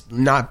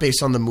not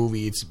based on the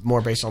movie. It's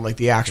more based on like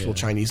the actual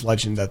Chinese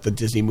legend that the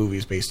Disney movie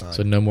is based on.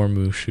 So no more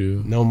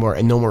Mushu. No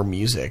more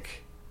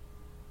music.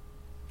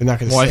 They're not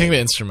going to I think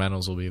the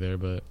instrumentals will be there,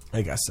 but...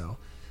 I guess so.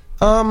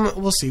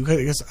 We'll see.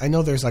 Because I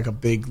know there's like a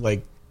big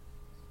like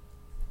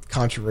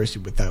controversy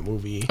with that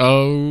movie.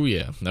 Oh,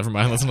 yeah. Never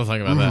mind. Let's not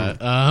talk about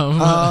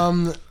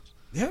that.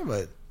 Yeah,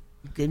 but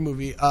good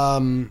movie.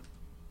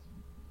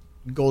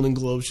 Golden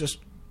Globes, just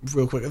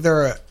real quick.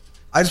 I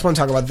just want to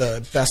talk about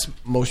the best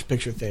motion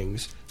picture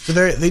things. So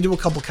they do a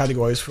couple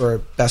categories for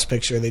best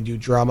picture. They do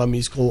drama,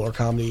 musical, or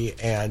comedy,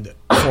 and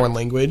foreign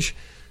language.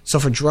 So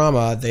for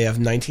drama, they have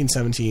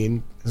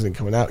 1917. Hasn't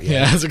coming out yet.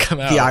 Yeah, it hasn't come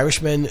out. The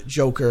Irishman,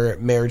 Joker,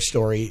 Marriage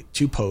Story,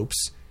 Two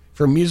Popes.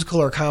 For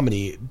musical or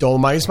comedy,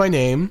 Dolomite Is My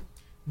Name,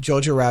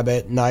 Jojo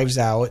Rabbit, Knives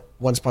Out,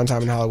 Once Upon a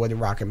Time in Hollywood,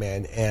 and Rocket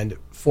Man. And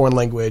foreign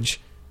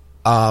language,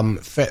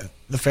 The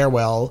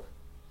Farewell,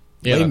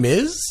 Les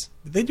Mis.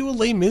 Did they do a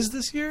Les Mis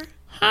this year?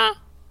 Huh?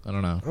 I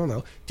don't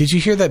know. Did you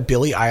hear that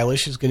Billie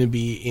Eilish is going to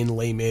be in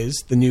Les Mis,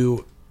 the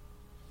new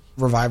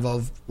revival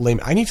of Les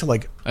Mis? I need to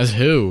like... As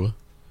who?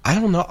 I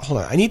don't know.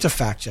 Hold on. I need to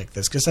fact check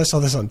this because I saw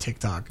this on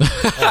TikTok.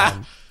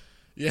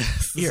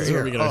 Yes. This is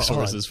where we get our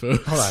sources,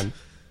 folks. Hold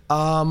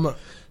on.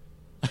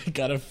 I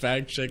gotta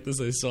fact check this.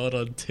 I saw it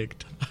on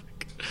TikTok.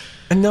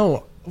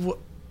 No.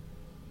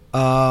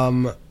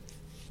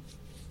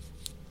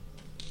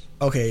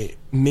 Okay,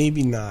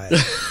 maybe not.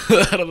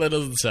 That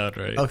doesn't sound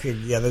right. Okay,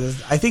 yeah, that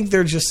is. I think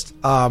they're just.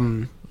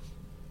 I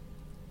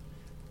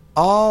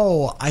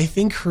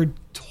think her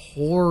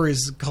tour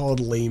is called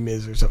Les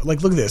Mis or something.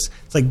 Like, look at this.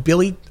 It's like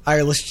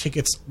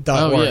BillieEilishTickets.org.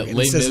 Oh, yeah, and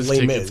it says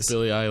Les Mis.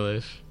 Billie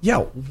Eilish. Yeah,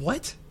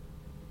 what?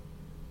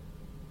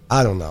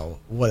 I don't know.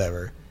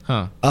 Whatever.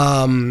 Huh.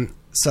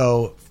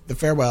 So, The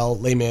Farewell,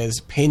 Les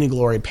Mis, Pain and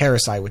Glory,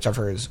 Parasite, which I've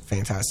heard is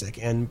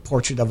fantastic, and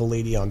Portrait of a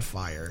Lady on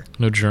Fire.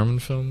 No German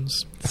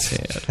films?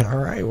 Sad. All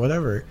right,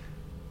 whatever.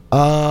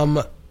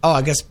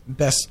 I guess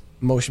Best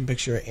Motion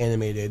Picture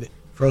Animated,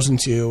 Frozen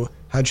 2,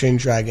 How to Train Your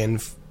Dragon,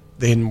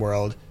 The Hidden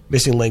World,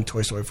 Missing Link,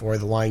 Toy Story 4,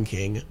 The Lion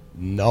King.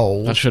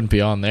 No. That shouldn't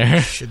be on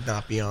there. Should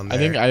not be on there. I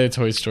think either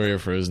Toy Story or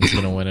Frozen is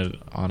going to win it,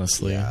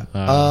 honestly. Yeah.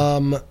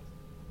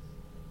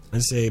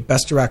 Let's see.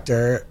 Best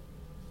Director,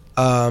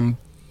 Bong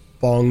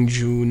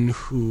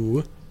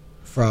Joon-ho,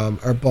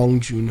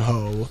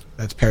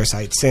 that's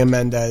Parasite. Sam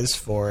Mendes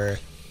for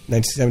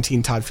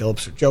 1917, Todd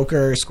Phillips for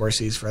Joker,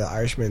 Scorsese for The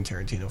Irishman,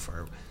 Tarantino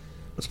for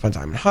Once Upon a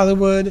Time in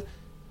Hollywood.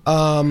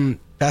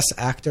 Best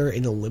Actor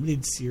in a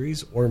Limited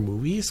Series or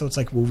Movie, so it's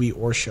like movie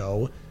or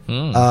show.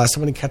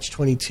 Someone in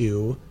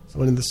Catch-22,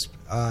 someone in this,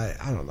 I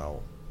don't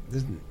know.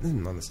 There's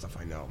none of the stuff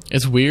I know.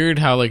 It's weird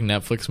how like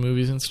Netflix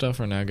movies and stuff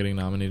are now getting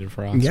nominated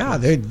for Oscars. Yeah,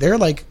 they're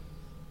like,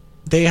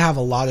 they have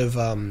a lot of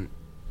Golden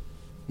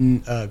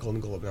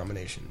Globe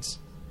nominations.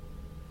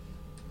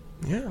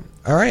 Yeah.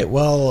 All right.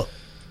 Well,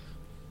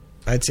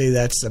 I'd say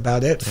that's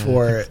about it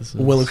for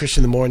Will and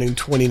Christian in the Morning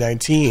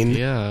 2019.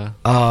 Yeah.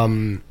 I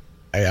mean,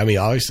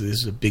 obviously,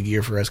 this is a big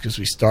year for us because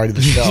we started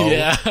the show.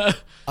 Yeah.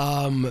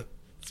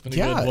 It's been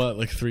a good,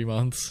 like 3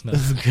 months? No.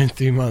 This is a good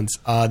 3 months.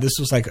 This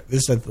is like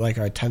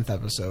our 10th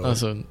episode. Oh,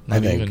 so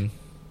not even.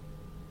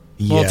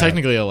 Yeah. Well,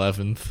 technically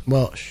 11th.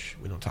 Well,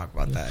 we don't talk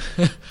about that.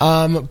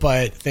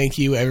 But thank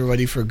you,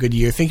 everybody, for a good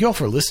year. Thank you all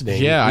for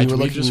listening. Yeah,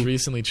 we just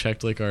recently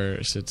checked like our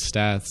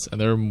stats,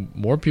 and there were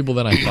more people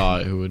than I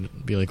thought who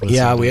would be like listening.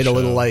 Yeah, we to had the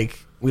a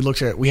little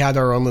show. we had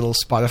our own little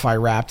Spotify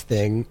Wrapped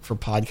thing for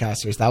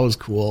podcasters. That was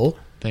cool.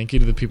 Thank you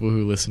to the people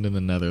who listened in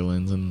the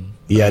Netherlands and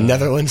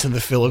Netherlands and the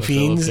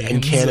Philippines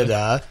and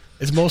Canada.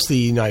 It's mostly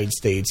the United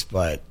States,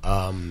 but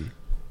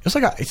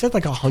it said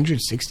like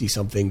 160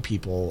 something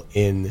people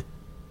in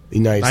the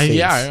United States.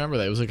 Yeah, I remember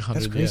that. It was like 100.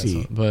 That's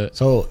crazy. Yeah,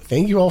 so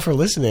thank you all for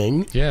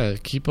listening. Yeah,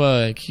 keep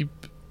going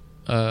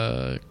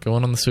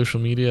on the social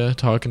media,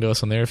 talking to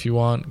us on there if you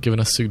want, giving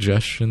us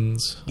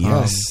suggestions.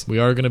 Yes, we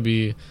are going to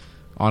be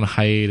on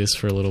hiatus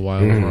for a little while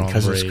when we're on break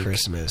because it's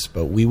Christmas,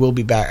 but we will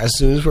be back as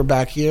soon as we're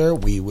back here.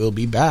 We will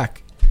be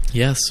back.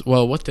 Yes.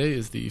 Well, what day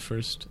is the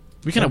first?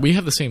 We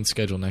have the same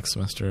schedule next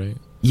semester, right?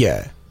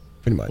 Yeah,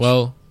 pretty much.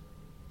 Well,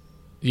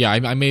 yeah,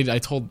 I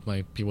told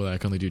my people that I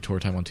can only do tour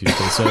time on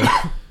Tuesday, so.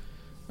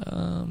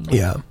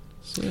 Yeah.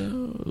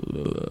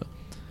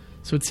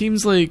 So it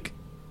seems like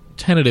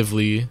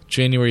tentatively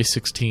January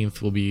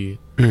 16th will be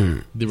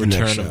the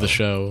return of the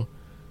show.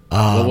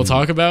 What we'll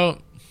talk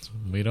about,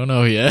 we don't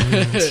know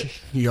yet.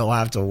 You'll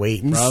have to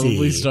wait and Probably see.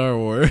 Probably Star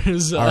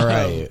Wars. All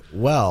right.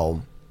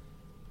 Well,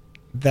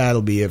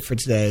 that'll be it for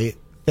today.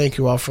 thank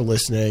you all for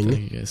listening.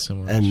 Thank you guys so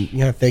much. And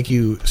yeah, thank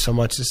you so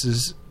much. This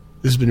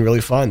has been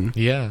really fun.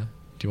 Yeah.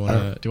 Do you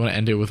want to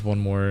end it with one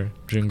more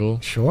jingle?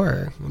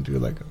 Sure. We'll do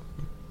like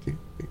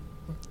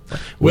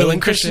Will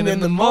and Christian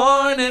in the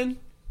morning.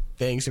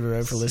 Thanks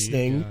everyone for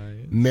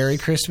listening. Merry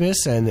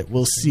Christmas, and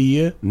we'll see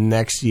you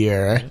next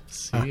year. Yep,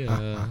 see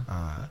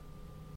ya.